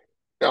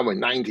 I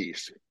mean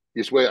 90s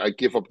is where I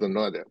give up the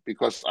nerder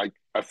because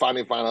I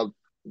finally found out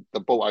the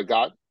bow I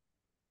got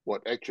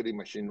was actually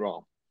machine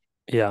wrong.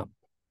 Yeah.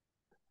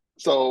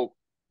 So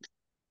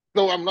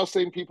no, I'm not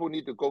saying people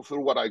need to go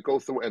through what I go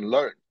through and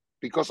learn,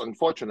 because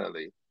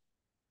unfortunately,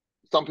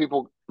 some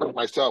people like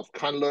myself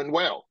can't learn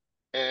well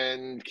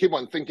and keep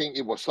on thinking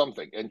it was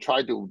something and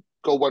try to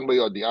go one way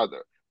or the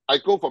other. I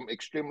go from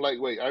extreme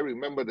lightweight. I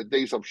remember the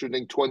days of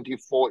shooting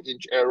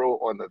 24-inch arrow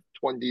on a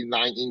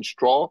 29-inch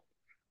draw.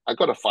 I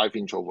got a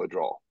 5-inch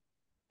overdraw.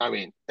 I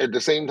mean, at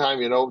the same time,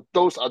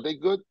 those are they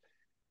good?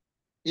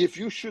 If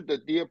you shoot the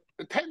deer,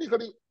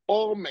 technically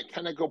all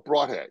mechanical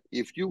broadhead,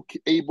 if you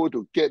able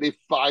to get it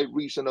fly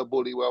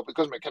reasonably well,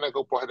 because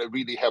mechanical broadhead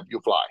really help you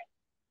fly.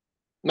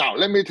 Now,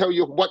 let me tell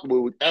you what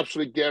will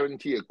absolutely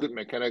guarantee a good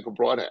mechanical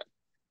broadhead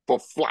for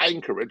flying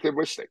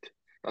characteristic.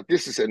 Now,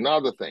 this is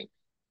another thing.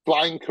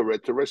 Flying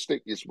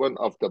characteristic is one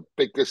of the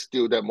biggest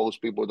deal that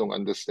most people don't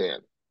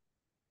understand.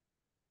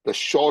 The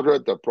shorter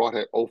the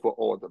broadhead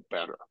overall, the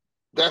better.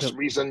 That's Yep. the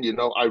reason,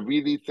 I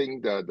really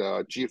think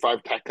the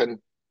G5 Tekken,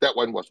 that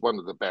one was one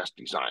of the best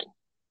design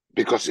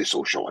because it's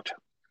so short.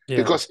 Yeah.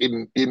 Because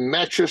it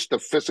matches the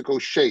physical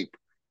shape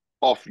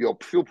of your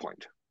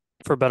viewpoint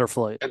For better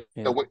flight. and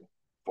the Yeah. way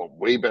for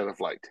way better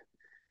flight.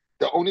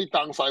 The only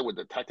downside with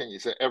the Tekken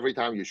is that every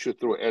time you shoot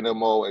through an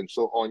animal and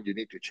so on, you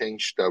need to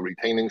change the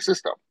retaining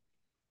system.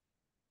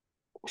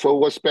 So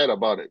what's bad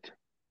about it? To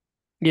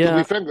be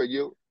Yeah. frank with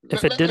you,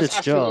 If it did let's its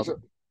ask you,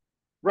 job.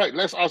 right,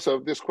 let's answer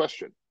this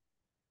question.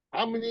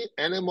 How many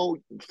animal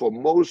for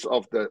most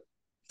of the,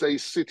 say,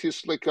 city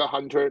slicker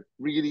hunter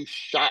really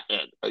shot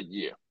at a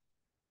year?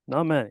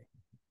 Not many.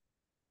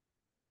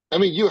 I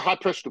mean, you're hard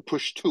pressed to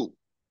push two.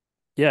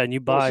 Yeah, and you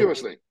No, buy a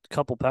seriously.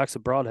 couple packs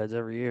of broadheads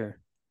every year.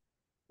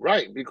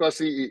 Right, because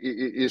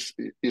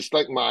it's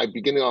like my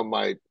beginning of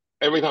my,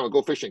 every time I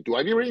go fishing, do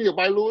I really need to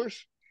buy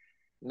lures?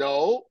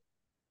 No,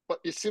 but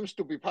it seems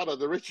to be part of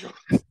the ritual.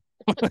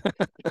 Do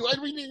I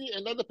really need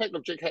another pack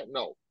of jig head?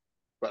 No.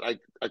 But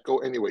I go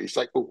anyway. It's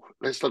like, oh,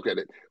 let's look at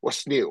it.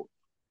 What's new?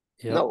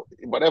 Yep. No,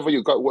 whatever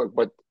you got work,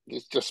 but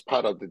it's just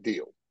part of the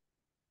deal.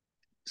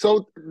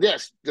 So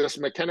yes, does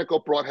mechanical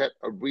broadhead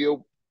a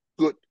real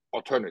good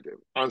alternative?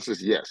 Answer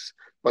is yes.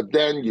 But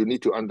then you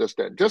need to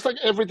understand, just like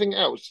everything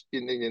else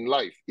in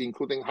life,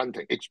 including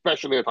hunting,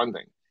 especially at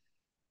hunting,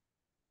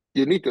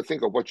 you need to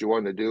think of what you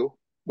want to do,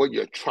 what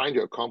you're trying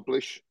to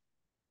accomplish,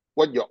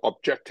 what your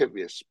objective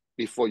is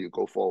before you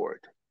go forward.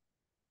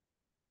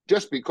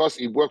 Just because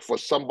it worked for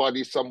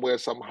somebody somewhere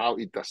somehow,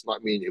 it does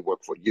not mean it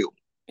worked for you.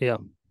 Yeah.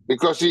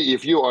 Because see,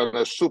 if you're on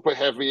a super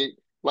heavy,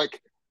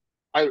 like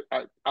I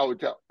would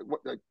tell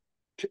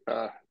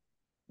uh,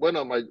 one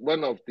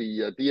of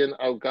the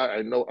DNL guy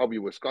I know up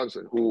in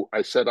Wisconsin who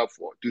I set up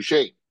for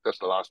Duchesne, that's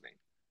the last name,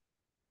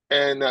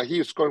 and he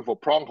was going for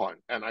pronghorn,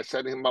 and I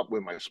set him up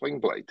with my swing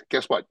blade.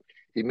 Guess what?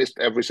 He missed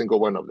every single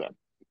one of them.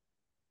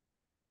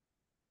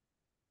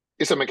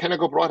 It's a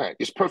mechanical broadhead.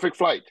 It's perfect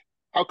flight.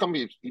 How come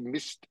he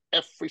missed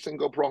every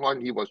single pronghorn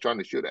he was trying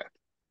to shoot at?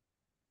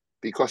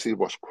 Because he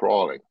was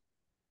crawling.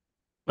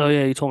 Oh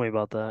yeah, you told me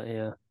about that.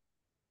 Yeah,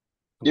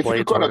 the If you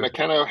blades got a were.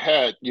 mechanical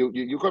head,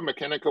 you got a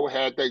mechanical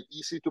head that's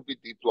easy to be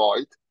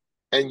deployed,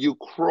 and you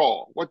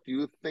crawl. What do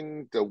you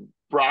think the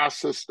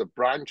grasses, the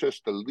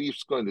branches, the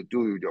leaves going to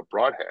do with your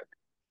broadhead?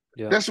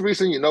 Yeah, That's the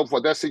reason,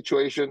 for that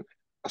situation,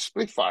 a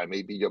split fire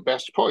may be your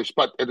best choice.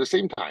 But at the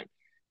same time,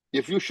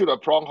 if you shoot a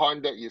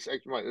pronghorn that is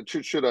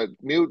shoot a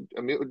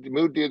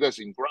mule deer that's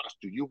in grass,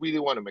 do you really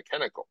want a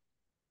mechanical?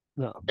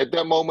 no, At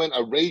that moment,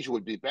 a range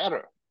would be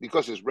better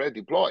because it's rear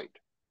deployed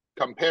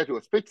compared to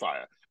a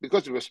Spitfire.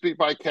 Because if a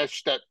Spitfire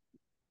catch that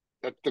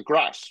the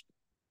grass,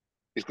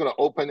 it's going to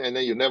open and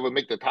then you never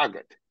make the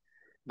target.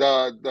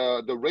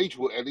 The range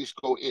will at least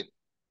go in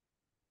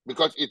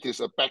because it is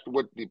a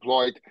backward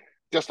deployed,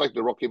 just like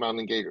the Rocky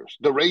Mountain Gators.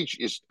 The range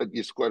is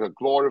quite a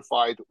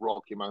glorified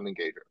Rocky Mountain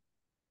Gator.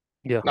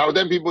 yeah, Now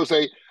then, people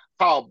say,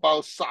 how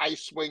about side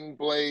swing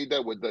blade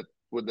that with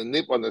the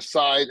nip on the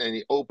side and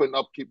it open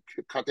up, keep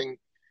cutting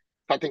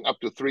up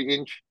to 3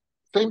 inch?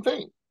 Same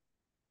thing.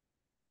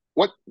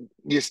 What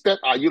instead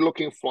are you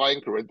looking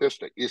flying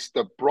characteristic? Is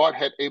the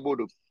broadhead able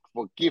to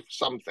forgive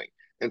something,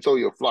 and so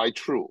you fly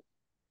through?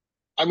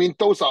 I mean,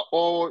 those are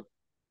all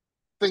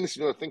things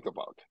you know to think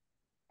about.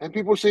 And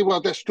people say,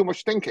 well, that's too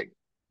much thinking.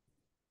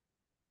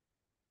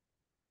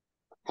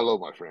 Hello,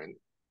 my friend.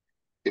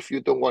 If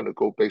you don't want to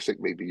go basic,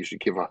 maybe you should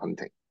give up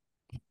hunting.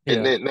 And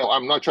yeah, then, no,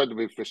 I'm not trying to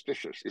be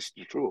facetious. It's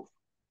the truth.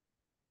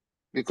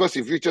 Because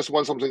if you just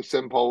want something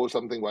simple,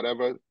 something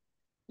whatever,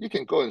 you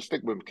can go and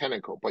stick with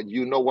mechanical. But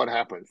you know what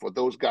happened for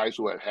those guys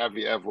who have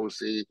heavy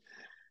FOC,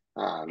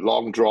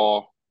 long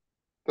draw.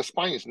 The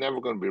spine is never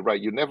going to be right.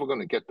 You're never going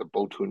to get the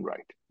bow tune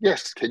right.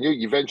 Yes, can you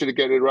eventually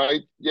get it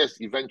right? Yes,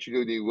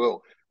 eventually you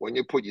will. When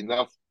you put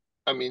enough,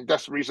 I mean,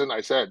 that's the reason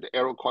I said the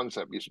arrow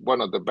concept is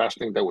one of the best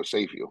things that will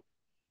save you.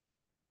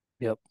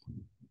 yep.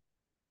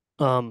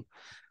 Um,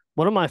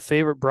 one of my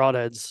favorite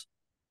broadheads,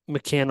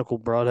 mechanical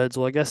broadheads.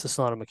 Well, I guess it's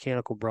not a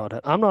mechanical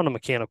broadhead. I'm not a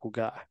mechanical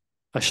guy.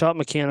 I shot Mm-hmm.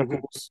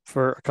 mechanicals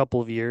for a couple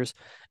of years,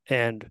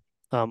 and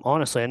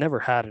honestly, I never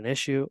had an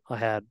issue. I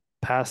had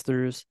pass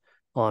throughs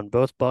on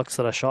both bucks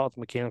that I shot with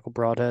mechanical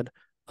broadhead.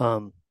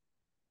 Um,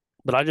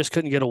 but I just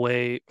couldn't get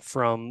away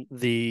from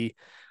the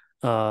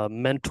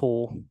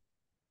mental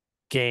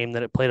game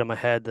that it played in my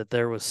head that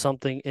there was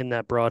something in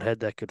that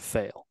broadhead that could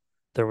fail.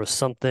 There was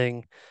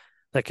something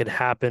that could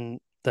happen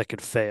that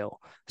could fail.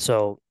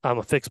 So I'm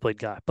a fixed blade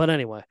guy. But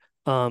anyway,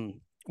 one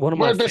of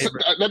my Well,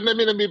 favorite. let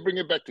me bring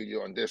it back to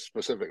you on this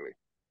specifically.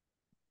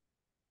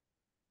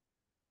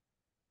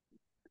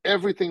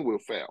 Everything will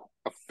fail.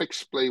 A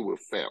fixed blade will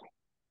fail.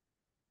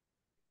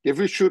 If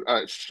you shoot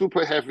a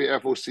super heavy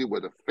FOC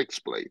with a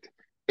fixed blade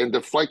and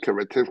the flight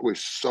characteristic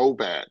is so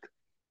bad,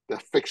 the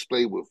fixed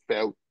blade will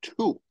fail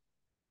too,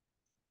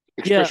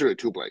 Yeah, especially a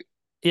two blade.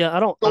 yeah.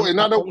 I don't. So I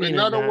don't mean in in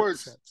other that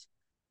words, sense.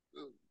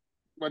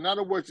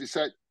 is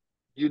that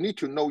you need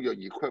to know your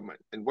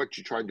equipment and what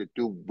you're trying to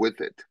do with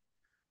it.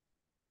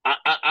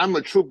 I'm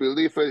a true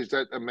believer is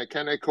that a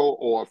mechanical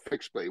or a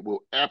fixed blade will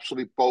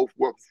absolutely both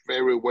work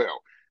very well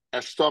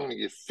as long as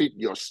it fit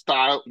your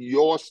style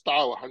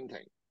of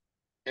hunting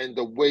and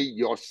the way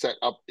your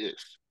setup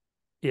is.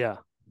 Yeah,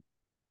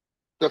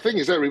 The thing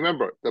is that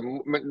remember, the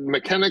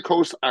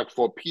mechanicals are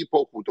for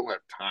people who don't have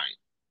time.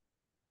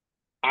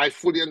 I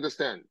fully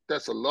understand.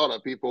 That's a lot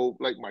of people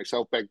like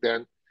myself back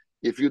then.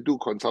 If you do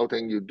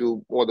consulting, you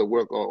do all the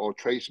work or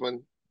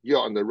tradesman,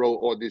 you're on the road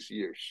all these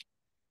years.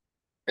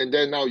 And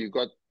then now you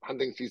got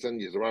hunting season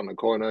is around the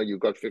corner. You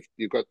got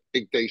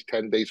 8 days,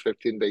 10 days,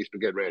 15 days to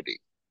get ready.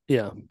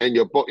 yeah, And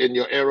your book and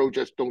your arrow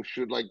just don't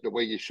shoot like the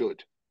way you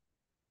should.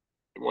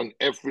 On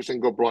every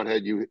single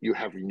broadhead you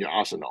have in your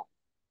arsenal.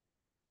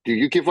 Do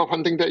you give up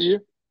hunting that year?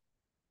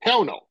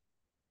 Hell no.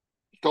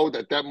 So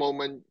that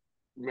moment,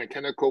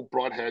 mechanical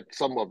broadhead,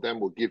 some of them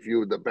will give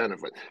you the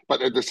benefit.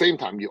 But at the same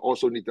time, you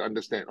also need to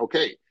understand,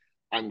 okay,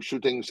 I'm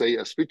shooting, say,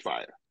 a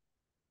Spitfire.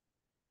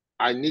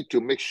 I need to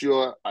make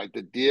sure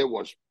the deer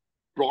was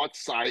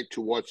broadside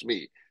towards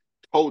me,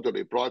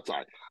 totally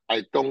broadside.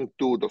 I don't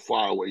do the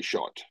faraway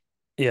shot.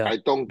 yeah, I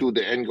don't do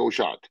the angle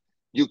shot.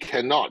 You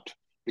cannot,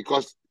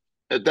 because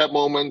at that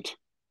moment,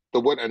 the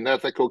word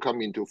unethical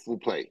come into full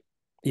play.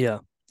 yeah,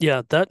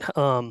 yeah.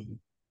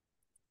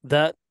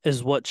 That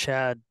is what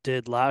Chad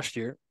did last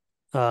year.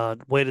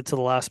 Waited to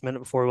the last minute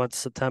before he went to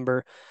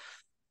September.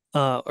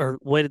 Or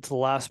waited to the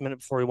last minute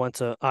before he went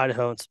to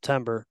Idaho in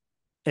September,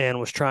 and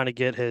was trying to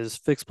get his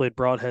fixed blade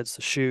broadheads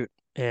to shoot,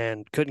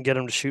 and couldn't get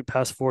him to shoot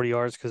past 40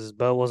 yards because his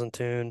bow wasn't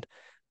tuned,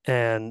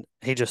 and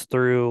he just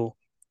threw,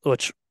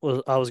 which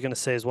was I was going to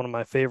say is one of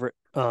my favorite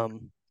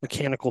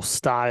mechanical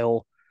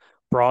style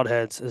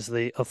broadheads is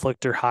the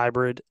Afflictor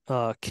Hybrid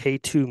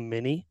K2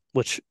 Mini,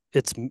 which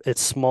it's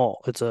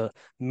small. It's a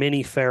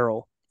mini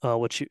ferrule,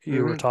 which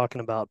you were Mm-hmm.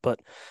 talking about. But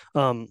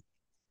um,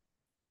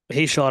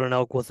 he shot an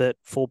elk with it,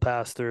 full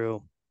pass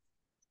through,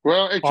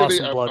 Well, actually,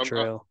 awesome blood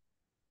trail.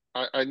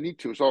 I need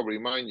to sort of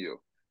remind you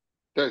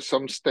there's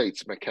some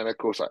states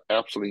mechanicals are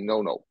absolutely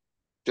no.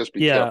 Just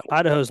be Yeah, careful.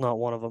 Idaho's not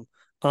one of them.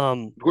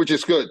 Which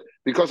is good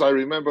because I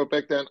remember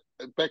back then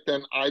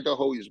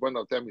Idaho is one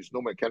of them. Is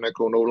no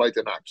mechanical, no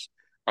lighting apps.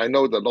 I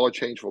know the law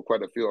changed for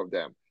quite a few of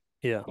them.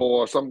 Yeah,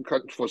 For some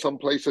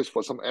places,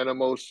 for some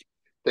animals,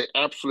 they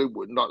absolutely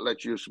would not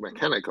let you use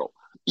mechanical.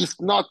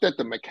 It's not that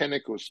the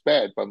mechanical is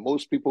bad, but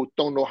most people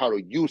don't know how to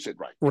use it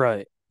right.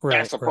 right, right,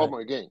 That's the right.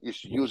 problem again.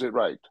 Is use it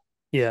right.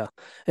 Yeah,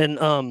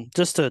 and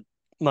just to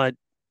my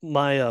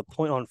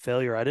point on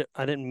failure,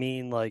 I didn't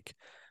mean like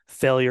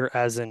failure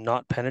as in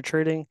not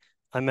penetrating.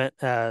 I meant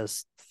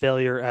as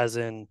failure as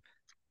in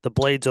the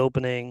blades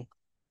opening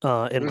in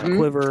my Mm-hmm.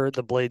 quiver,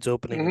 the blades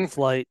opening in Mm-hmm.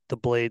 flight, the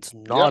blades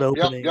not Yep.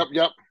 Yep. opening. Yep.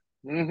 Yep.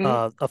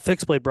 Mm-hmm. A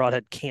fixed blade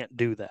broadhead can't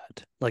do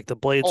that. Like the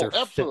blades Oh, are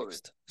absolutely.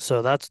 fixed.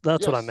 So that's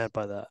what I Yes. meant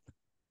by that.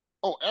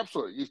 Oh,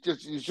 absolutely.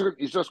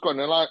 You just got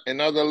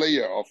another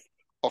layer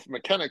of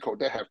mechanical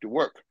that have to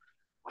work.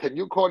 Can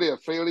you call it a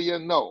failure?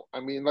 No. I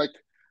mean, like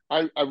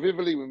I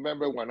vividly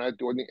remember when I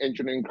do the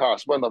engineering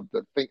class, one of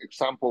the thing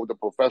example the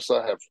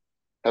professor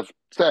have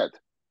said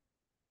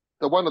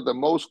that one of the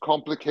most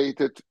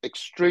complicated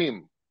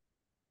extreme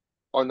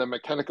on the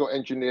mechanical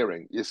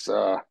engineering is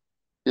the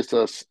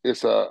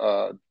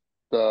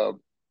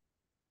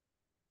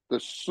the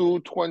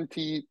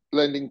Su-20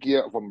 landing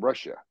gear from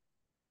Russia.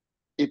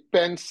 It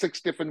bends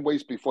 6 different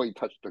ways before it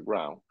touched the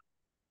ground.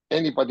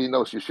 Anybody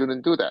knows you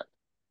shouldn't do that.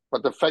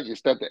 But the fact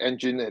is that the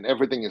engine and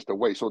everything is the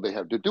way, so they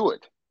have to do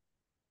it.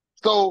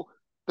 So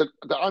the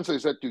answer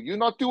is that do you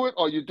not do it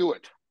or you do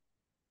it?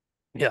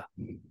 Yeah,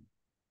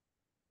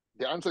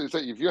 The answer is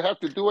that if you have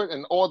to do it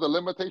and all the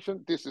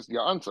limitation, this is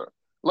your answer.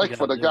 you Like got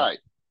for to the do it. guy,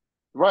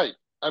 right?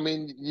 I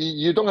mean,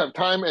 you don't have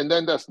time, and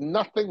then there's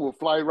nothing will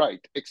fly right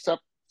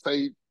except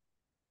say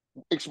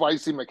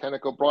XYZ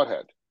mechanical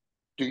broadhead.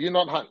 Do you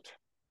not hunt?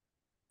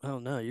 Oh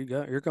no,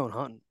 you're going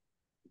hunting.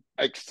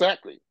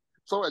 Exactly.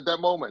 So at that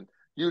moment,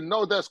 you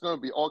know there's going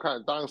to be all kind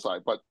of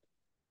downside, but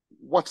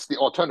what's the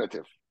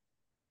alternative?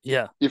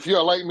 Yeah, If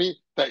you're like me,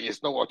 there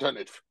is no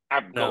alternative.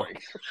 I'm no. going.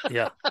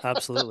 Yeah,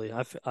 absolutely.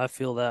 I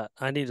feel that.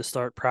 I need to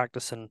start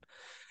practicing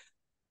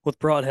with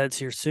broadheads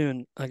here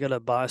soon. I gotta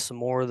buy some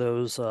more of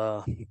those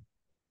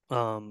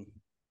um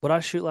what I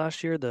shoot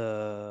last year,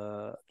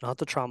 the not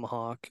the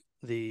Tomahawk,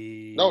 No,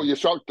 the you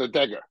shot the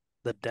dagger.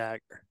 the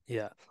dagger.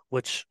 Yeah,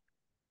 which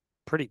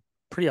pretty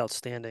pretty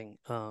outstanding.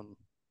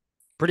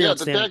 Pretty Yeah, the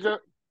outstanding. dagger.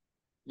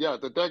 Yeah,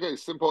 the dagger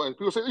is simple, and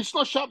people say it's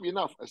not sharp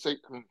enough. I say,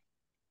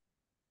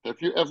 have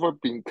you ever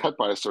been cut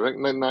by a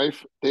ceramic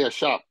knife? They are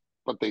sharp,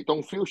 but they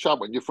don't feel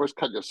sharp when you first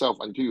cut yourself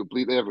until you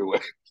bleed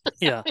everywhere.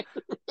 Yeah.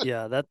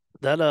 Yeah,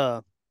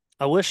 that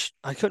I wish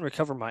I couldn't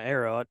recover my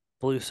arrow. It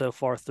blew so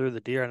far through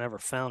the deer I never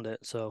found it.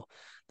 So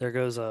there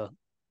goes a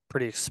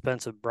pretty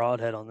expensive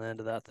broadhead on the end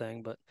of that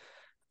thing, but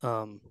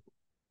um it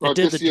Well,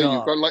 did the this year you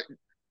job. got like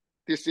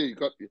this year you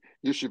got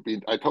you should be.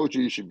 I told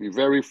you you should be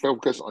very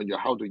focused on your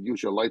how to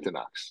use your lighting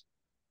axe.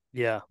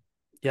 Yeah.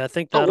 Yeah, I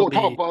think Oh, that'll we'll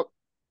talk be about.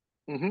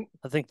 Mhm.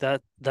 I think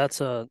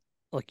that's a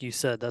like you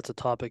said, that's a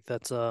topic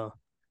that's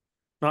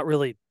not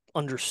really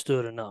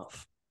understood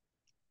enough.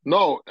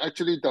 No,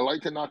 actually, the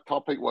lighting axe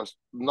topic was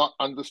not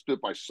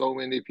understood by so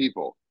many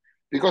people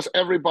because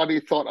everybody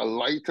thought a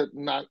lighted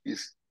knot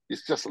is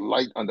just a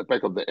light on the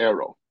back of the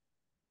arrow.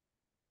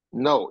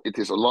 No, it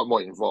is a lot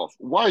more involved.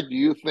 Why do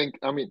you think?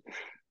 I mean,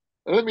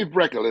 let me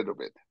brag a little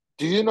bit.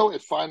 Do you know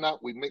at Fine Art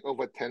we make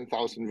over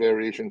 10,000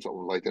 variations of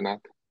lighting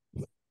art?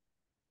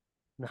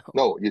 No.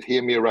 No, you'd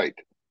hear me right.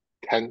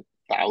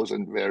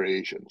 10,000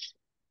 variations.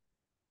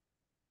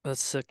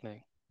 That's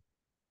sickening.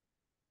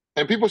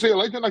 And people say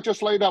lighting art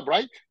just light up,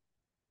 right?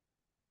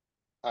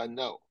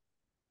 No.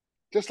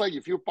 Just like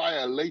if you buy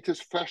a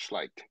latest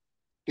flashlight,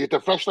 did the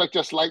flashlight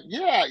just light?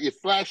 Yeah, it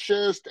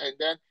flashes and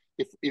then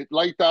if it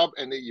light up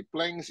and then it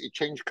blinks, it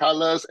change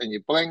colors and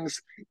it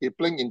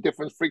blink in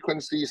different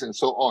frequencies and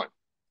so on.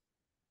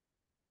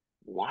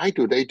 Why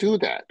do they do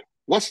that?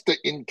 What's the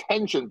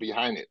intention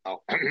behind it?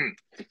 Oh,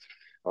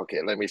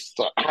 okay, let me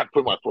start. I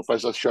put my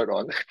professor's shirt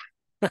on.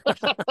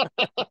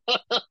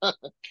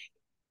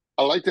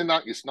 A lighting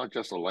arc is not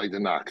just a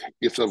lighting arc.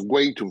 It's a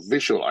way to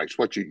visualize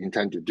what you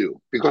intend to do.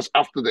 Because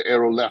after the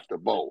arrow left the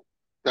bow,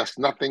 there's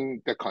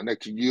nothing that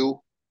connects you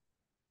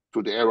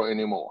to the arrow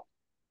anymore.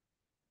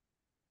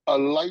 A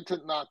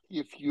lighted arc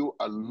gives you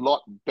a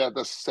lot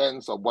better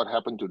sense of what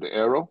happened to the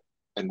arrow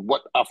and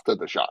what after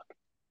the shot.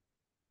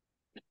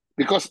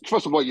 Because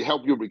first of all, you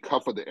help you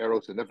recover the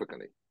arrow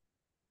significantly.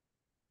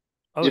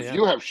 Oh yeah. If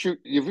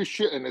you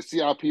shoot in a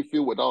CRP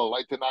field without a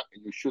lighted arc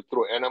and you shoot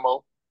through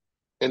animal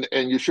and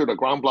you shoot a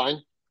ground blind,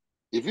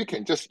 if you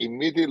can just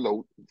immediately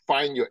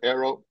find your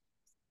arrow,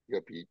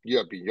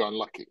 you're beyond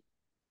lucky.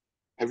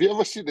 Have you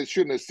ever seen the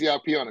shooting a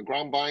CRP on a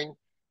ground blind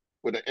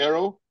with an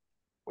arrow?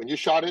 When you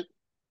shot it,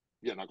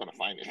 you're not gonna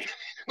find it.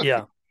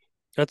 Yeah.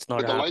 That's not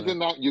With the happening.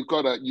 lighting out,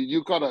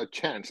 you got a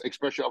chance,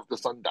 especially after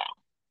sundown.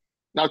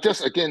 Now,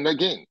 just again,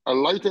 a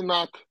lighting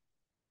arc.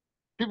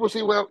 People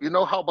say, well,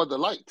 how about the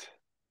light?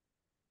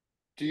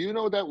 Do you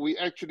know that we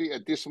actually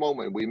at this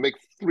moment we make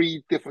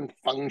 3 different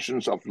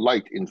functions of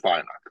light in fine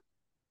art?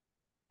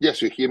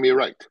 Yes, you hear me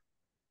right.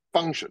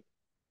 Function.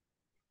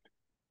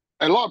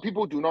 A lot of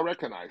people do not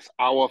recognize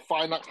our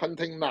fine art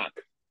hunting knot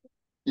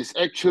is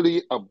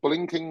actually a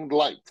blinking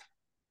light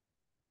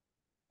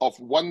of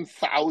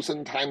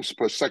 1,000 times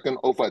per second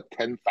over a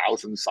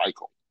 10,000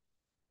 cycle.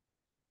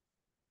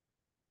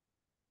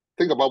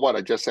 Think about what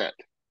I just said.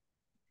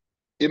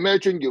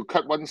 Imagine you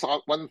cut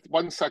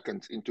one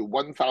second into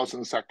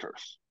 1,000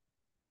 sectors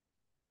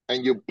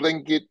and you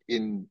blink it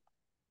in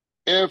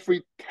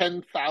every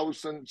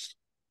 10,000th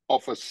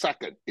of a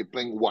second, it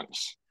blink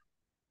once.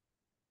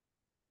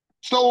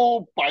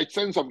 So by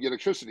sense of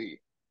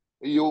electricity,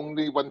 you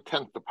only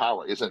 1/10 the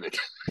power, isn't it?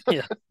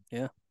 Yeah.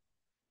 Yeah.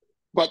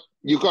 But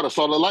you got a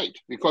solid light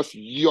because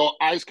your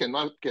eyes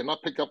cannot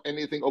pick up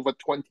anything over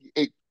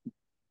 28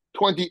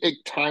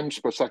 times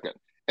per second.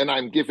 And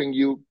I'm giving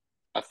you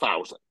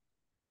 1,000.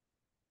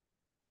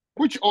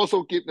 Which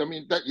also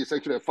that is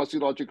actually a fuzzy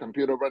logic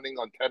computer running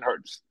on 10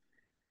 hertz.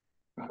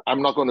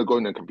 I'm not going to go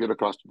in a computer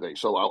class today,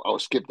 so I'll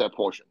skip that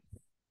portion.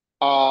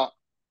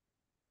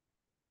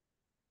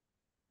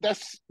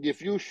 That's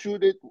if you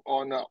shoot it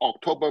on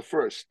October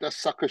 1st, that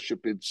sucker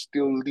should be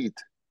still lit,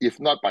 if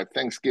not by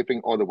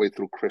Thanksgiving all the way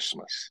through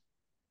Christmas.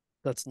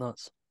 That's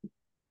nuts.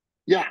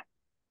 Yeah,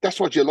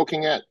 that's what you're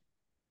looking at.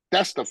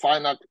 That's the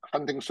fine art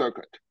hunting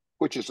circuit,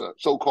 which is a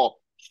so-called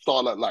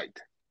solid light.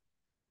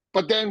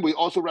 But then we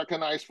also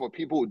recognize for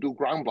people who do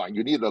ground blind,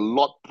 you need a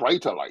lot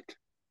brighter light.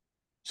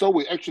 So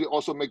we actually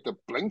also make the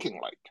blinking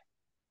light.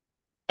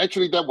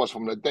 Actually, that was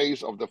from the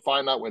days of the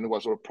fine art when it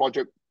was a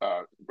project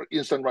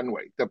instant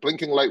runway. The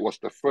blinking light was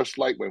the first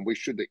light when we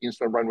shoot the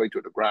instant runway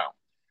to the ground.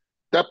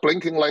 That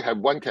blinking light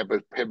had one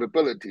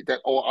capability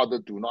that all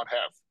others do not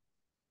have.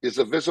 It's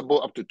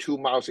visible up to 2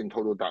 miles in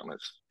total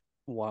darkness.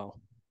 Wow.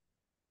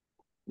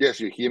 Yes,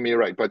 you hear me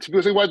right. But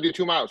people say, why do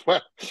 2 miles?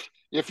 Well,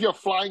 if you're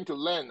flying to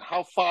land,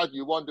 how far do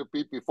you want to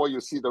be before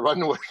you see the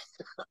runway?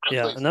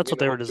 Yeah, and that's what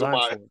they were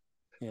designed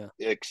for. Yeah.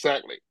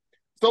 Exactly.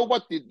 So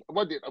what did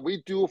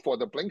we do for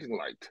the blinking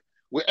light?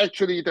 We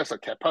actually, there's a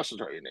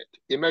capacitor in it.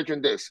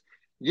 Imagine this.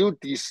 You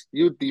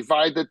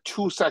divided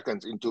 2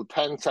 seconds into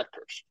 10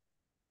 sectors.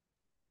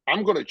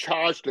 I'm going to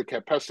charge the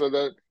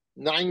capacitor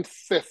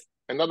 9/5,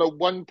 another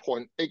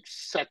 1.8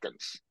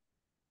 seconds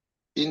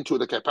into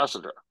the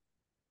capacitor,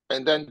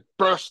 and then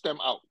burst them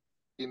out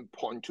in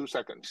 0.2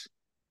 seconds.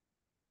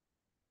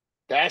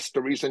 That's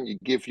the reason you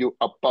give you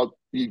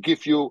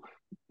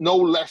no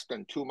less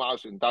than 2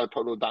 miles in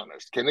total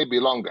darkness. Can it be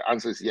longer?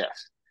 Answer is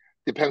yes.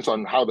 Depends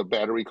on how the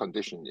battery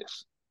condition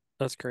is.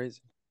 That's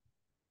crazy.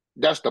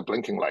 That's the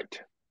blinking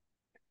light.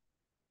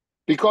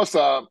 Because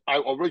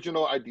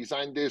I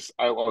designed this,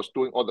 I was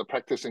doing all the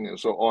practicing and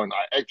so on.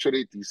 I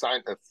actually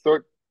designed a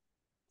third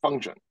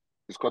function.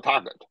 It's called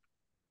target.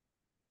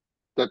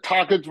 The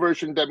target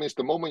version, that means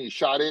the moment you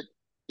shot it,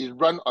 it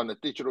run on a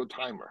digital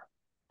timer.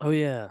 Oh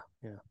yeah.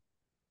 Yeah.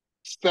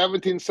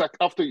 17 seconds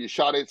after you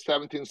shot it,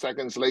 17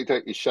 seconds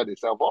later, it shut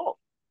itself off.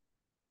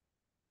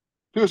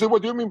 People say,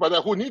 what do you mean by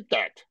that? Who need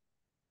that?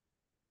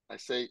 I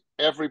say,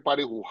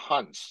 everybody who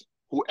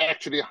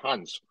actually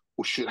hunts,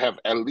 who should have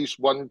at least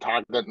one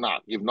target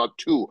knot, if not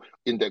two,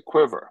 in their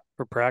quiver.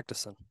 For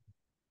practicing.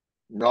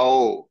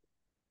 No.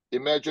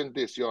 Imagine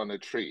this, you're on a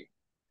tree,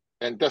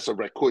 and there's a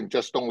raccoon,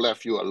 just don't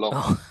leave you alone,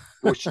 Oh.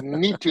 which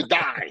need to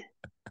die.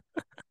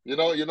 You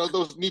know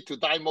those need to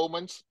die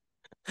moments?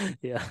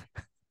 Yeah.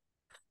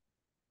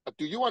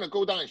 Do you want to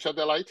go down and shut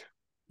the light?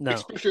 No.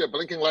 Especially a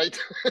blinking light.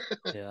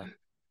 Yeah.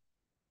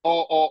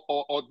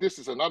 Or this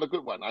is another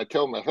good one. I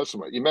tell my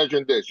customer,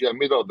 imagine this, you're in the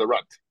middle of the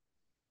rut.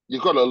 You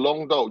got a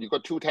long dog, you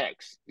got 2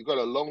 tags. You got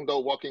a long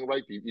dog walking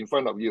right in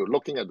front of you,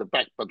 looking at the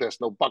back, but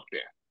there's no buck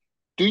there.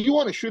 Do you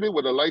want to shoot it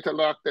with a lighter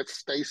lock that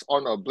stays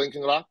on a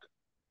blinking lock?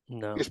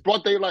 No. It's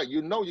broad daylight.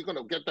 You know you're going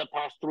to get that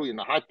pass through in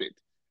a heartbeat.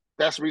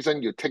 That's the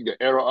reason you take your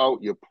arrow out,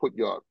 you put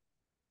your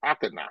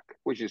target knock,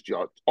 which is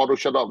your auto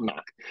shut-off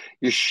knock.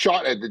 You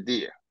shot at the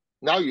deer.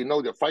 Now you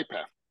know the flight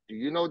path. Do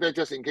you know that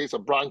just in case a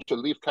branch or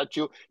leaf cut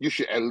you, you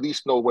should at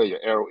least know where your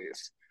arrow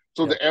is.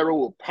 So Yep. the arrow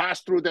will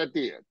pass through that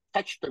deer,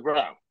 touch the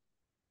ground.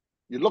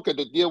 You look at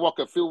the deer, walk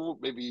a field,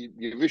 maybe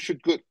if you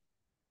shoot good,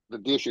 the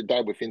deer should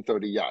die within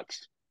 30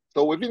 yards.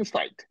 So within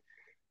sight.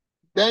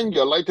 Then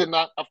your lighter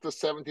knot after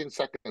 17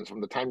 seconds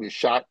from the time you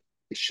shot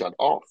is shut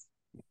off.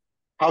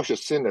 How's your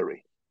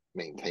scenery?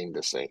 Maintain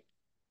the same.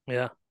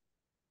 Yeah.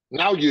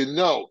 Now you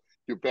know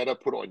you better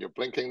put on your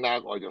blinking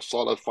knot or your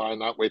solid fire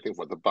knot waiting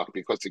for the buck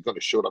because it's going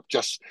to show up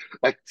just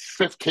like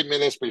 15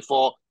 minutes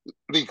before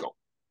legal.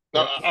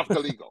 No, Yep. after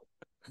legal.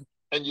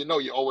 And you know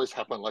you always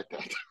happen like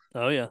that.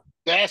 Oh yeah.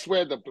 That's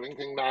where the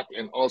blinking knot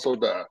and also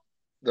the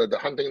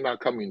hunting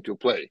knot come into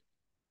play.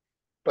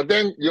 But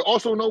then you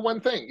also know one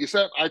thing. You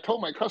said, I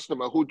told my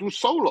customer who do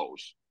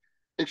solos,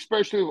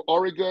 especially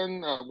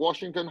Oregon,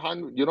 Washington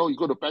hunt, you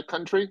go to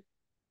backcountry.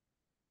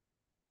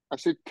 I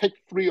said, take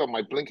 3 of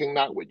my blinking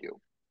knot with you.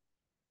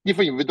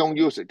 Even if you don't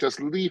use it, just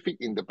leave it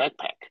in the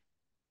backpack.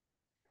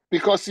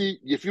 Because see,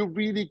 if you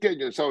really get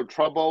yourself in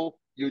trouble,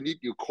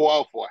 you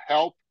call out for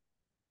help,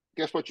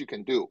 guess what you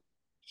can do?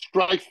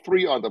 Strike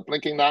 3 on the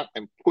blinking knot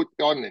and put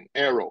on an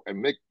arrow and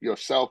make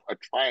yourself a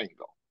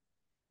triangle.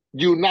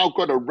 you now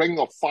got a ring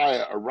of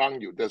fire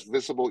around you that's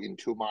visible in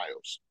 2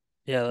 miles.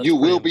 Yeah, that's You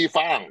pretty. will be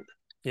found.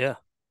 Yeah,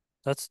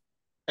 that's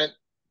And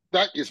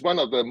that is one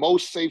of the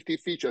most safety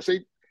features.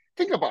 See,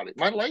 think about it.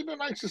 My lighter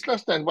nights is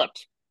less than what?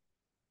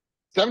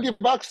 $70?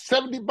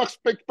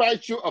 $70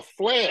 buys you a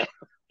flare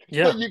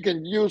yeah. that you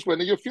can use when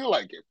you feel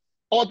like it.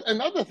 Or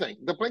another thing,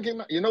 the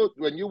blinking,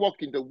 when you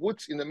walk in the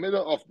woods in the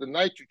middle of the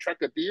night to track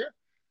a deer,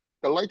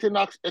 the lighting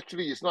box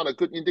actually is not a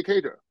good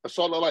indicator, a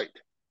solar light.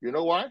 You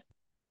know why?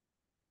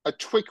 A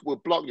twig will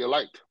block your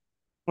light,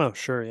 Oh,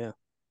 sure, yeah.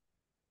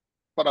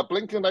 but a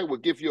blinking light will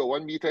give you a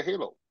 1 meter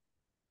halo.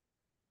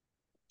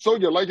 So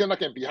your lighting light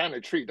can behind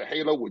a tree, the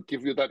halo would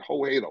give you that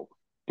whole halo.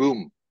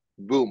 Boom,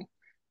 boom.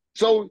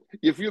 So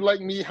if you like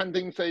me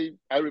hunting, say,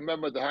 I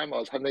remember the time I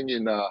was hunting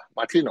in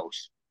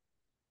Martinos.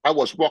 I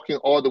was walking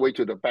all the way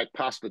to the back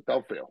past the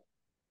dovetail.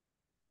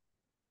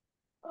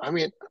 I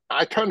mean,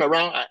 I turn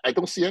around, I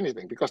don't see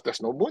anything because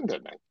there's no moon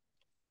that night.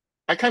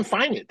 I can't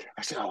find it.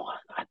 I said, oh,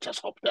 I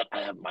just hope that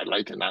I have my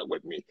lighting out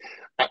with me.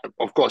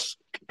 Of course,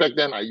 back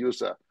then I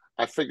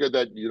figured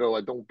that,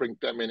 I don't bring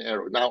that many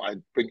arrows. Now I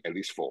bring at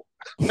least four.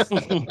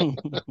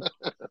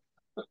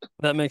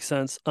 That makes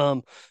sense.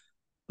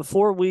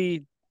 Before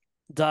we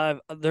dive,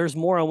 there's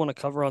more I want to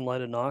cover on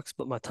Light of Knox,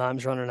 but my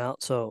time's running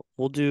out, so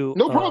we'll do.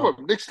 No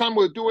problem. Next time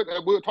we'll do it,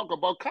 we'll talk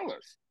about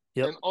colors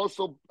Yep. and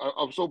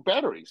also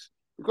batteries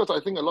because I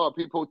think a lot of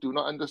people do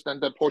not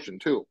understand that portion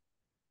too.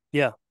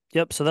 Yeah.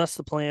 Yep. So that's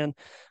the plan.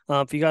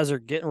 If you guys are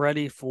getting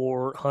ready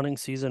for hunting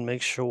season,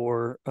 make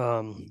sure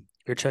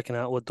you're checking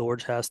out what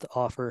Dorge has to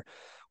offer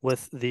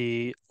with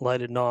the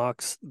lighted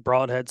Knox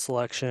broadhead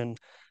selection.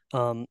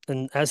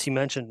 And as he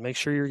mentioned, make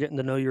sure you're getting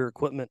to know your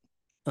equipment.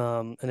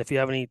 And if you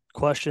have any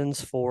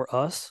questions for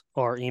us,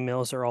 our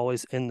emails are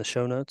always in the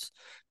show notes.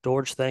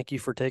 Dorge, thank you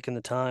for taking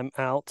the time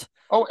out.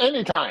 Oh,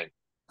 anytime.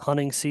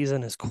 Hunting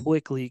season is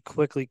quickly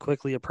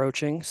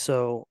approaching.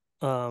 So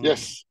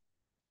Yes.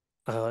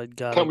 Tell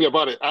gotta. me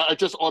about it. I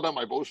just ordered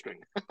my bowstring.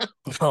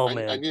 Oh I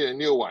man. need a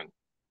new one.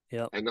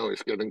 Yep. I know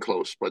it's getting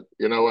close, but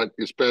you know what?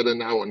 It's better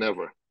now or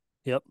never.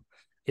 Yep.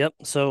 Yep.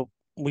 So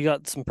we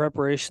got some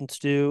preparation to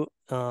do.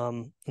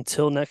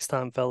 Until next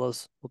time,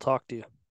 fellas, we'll talk to you.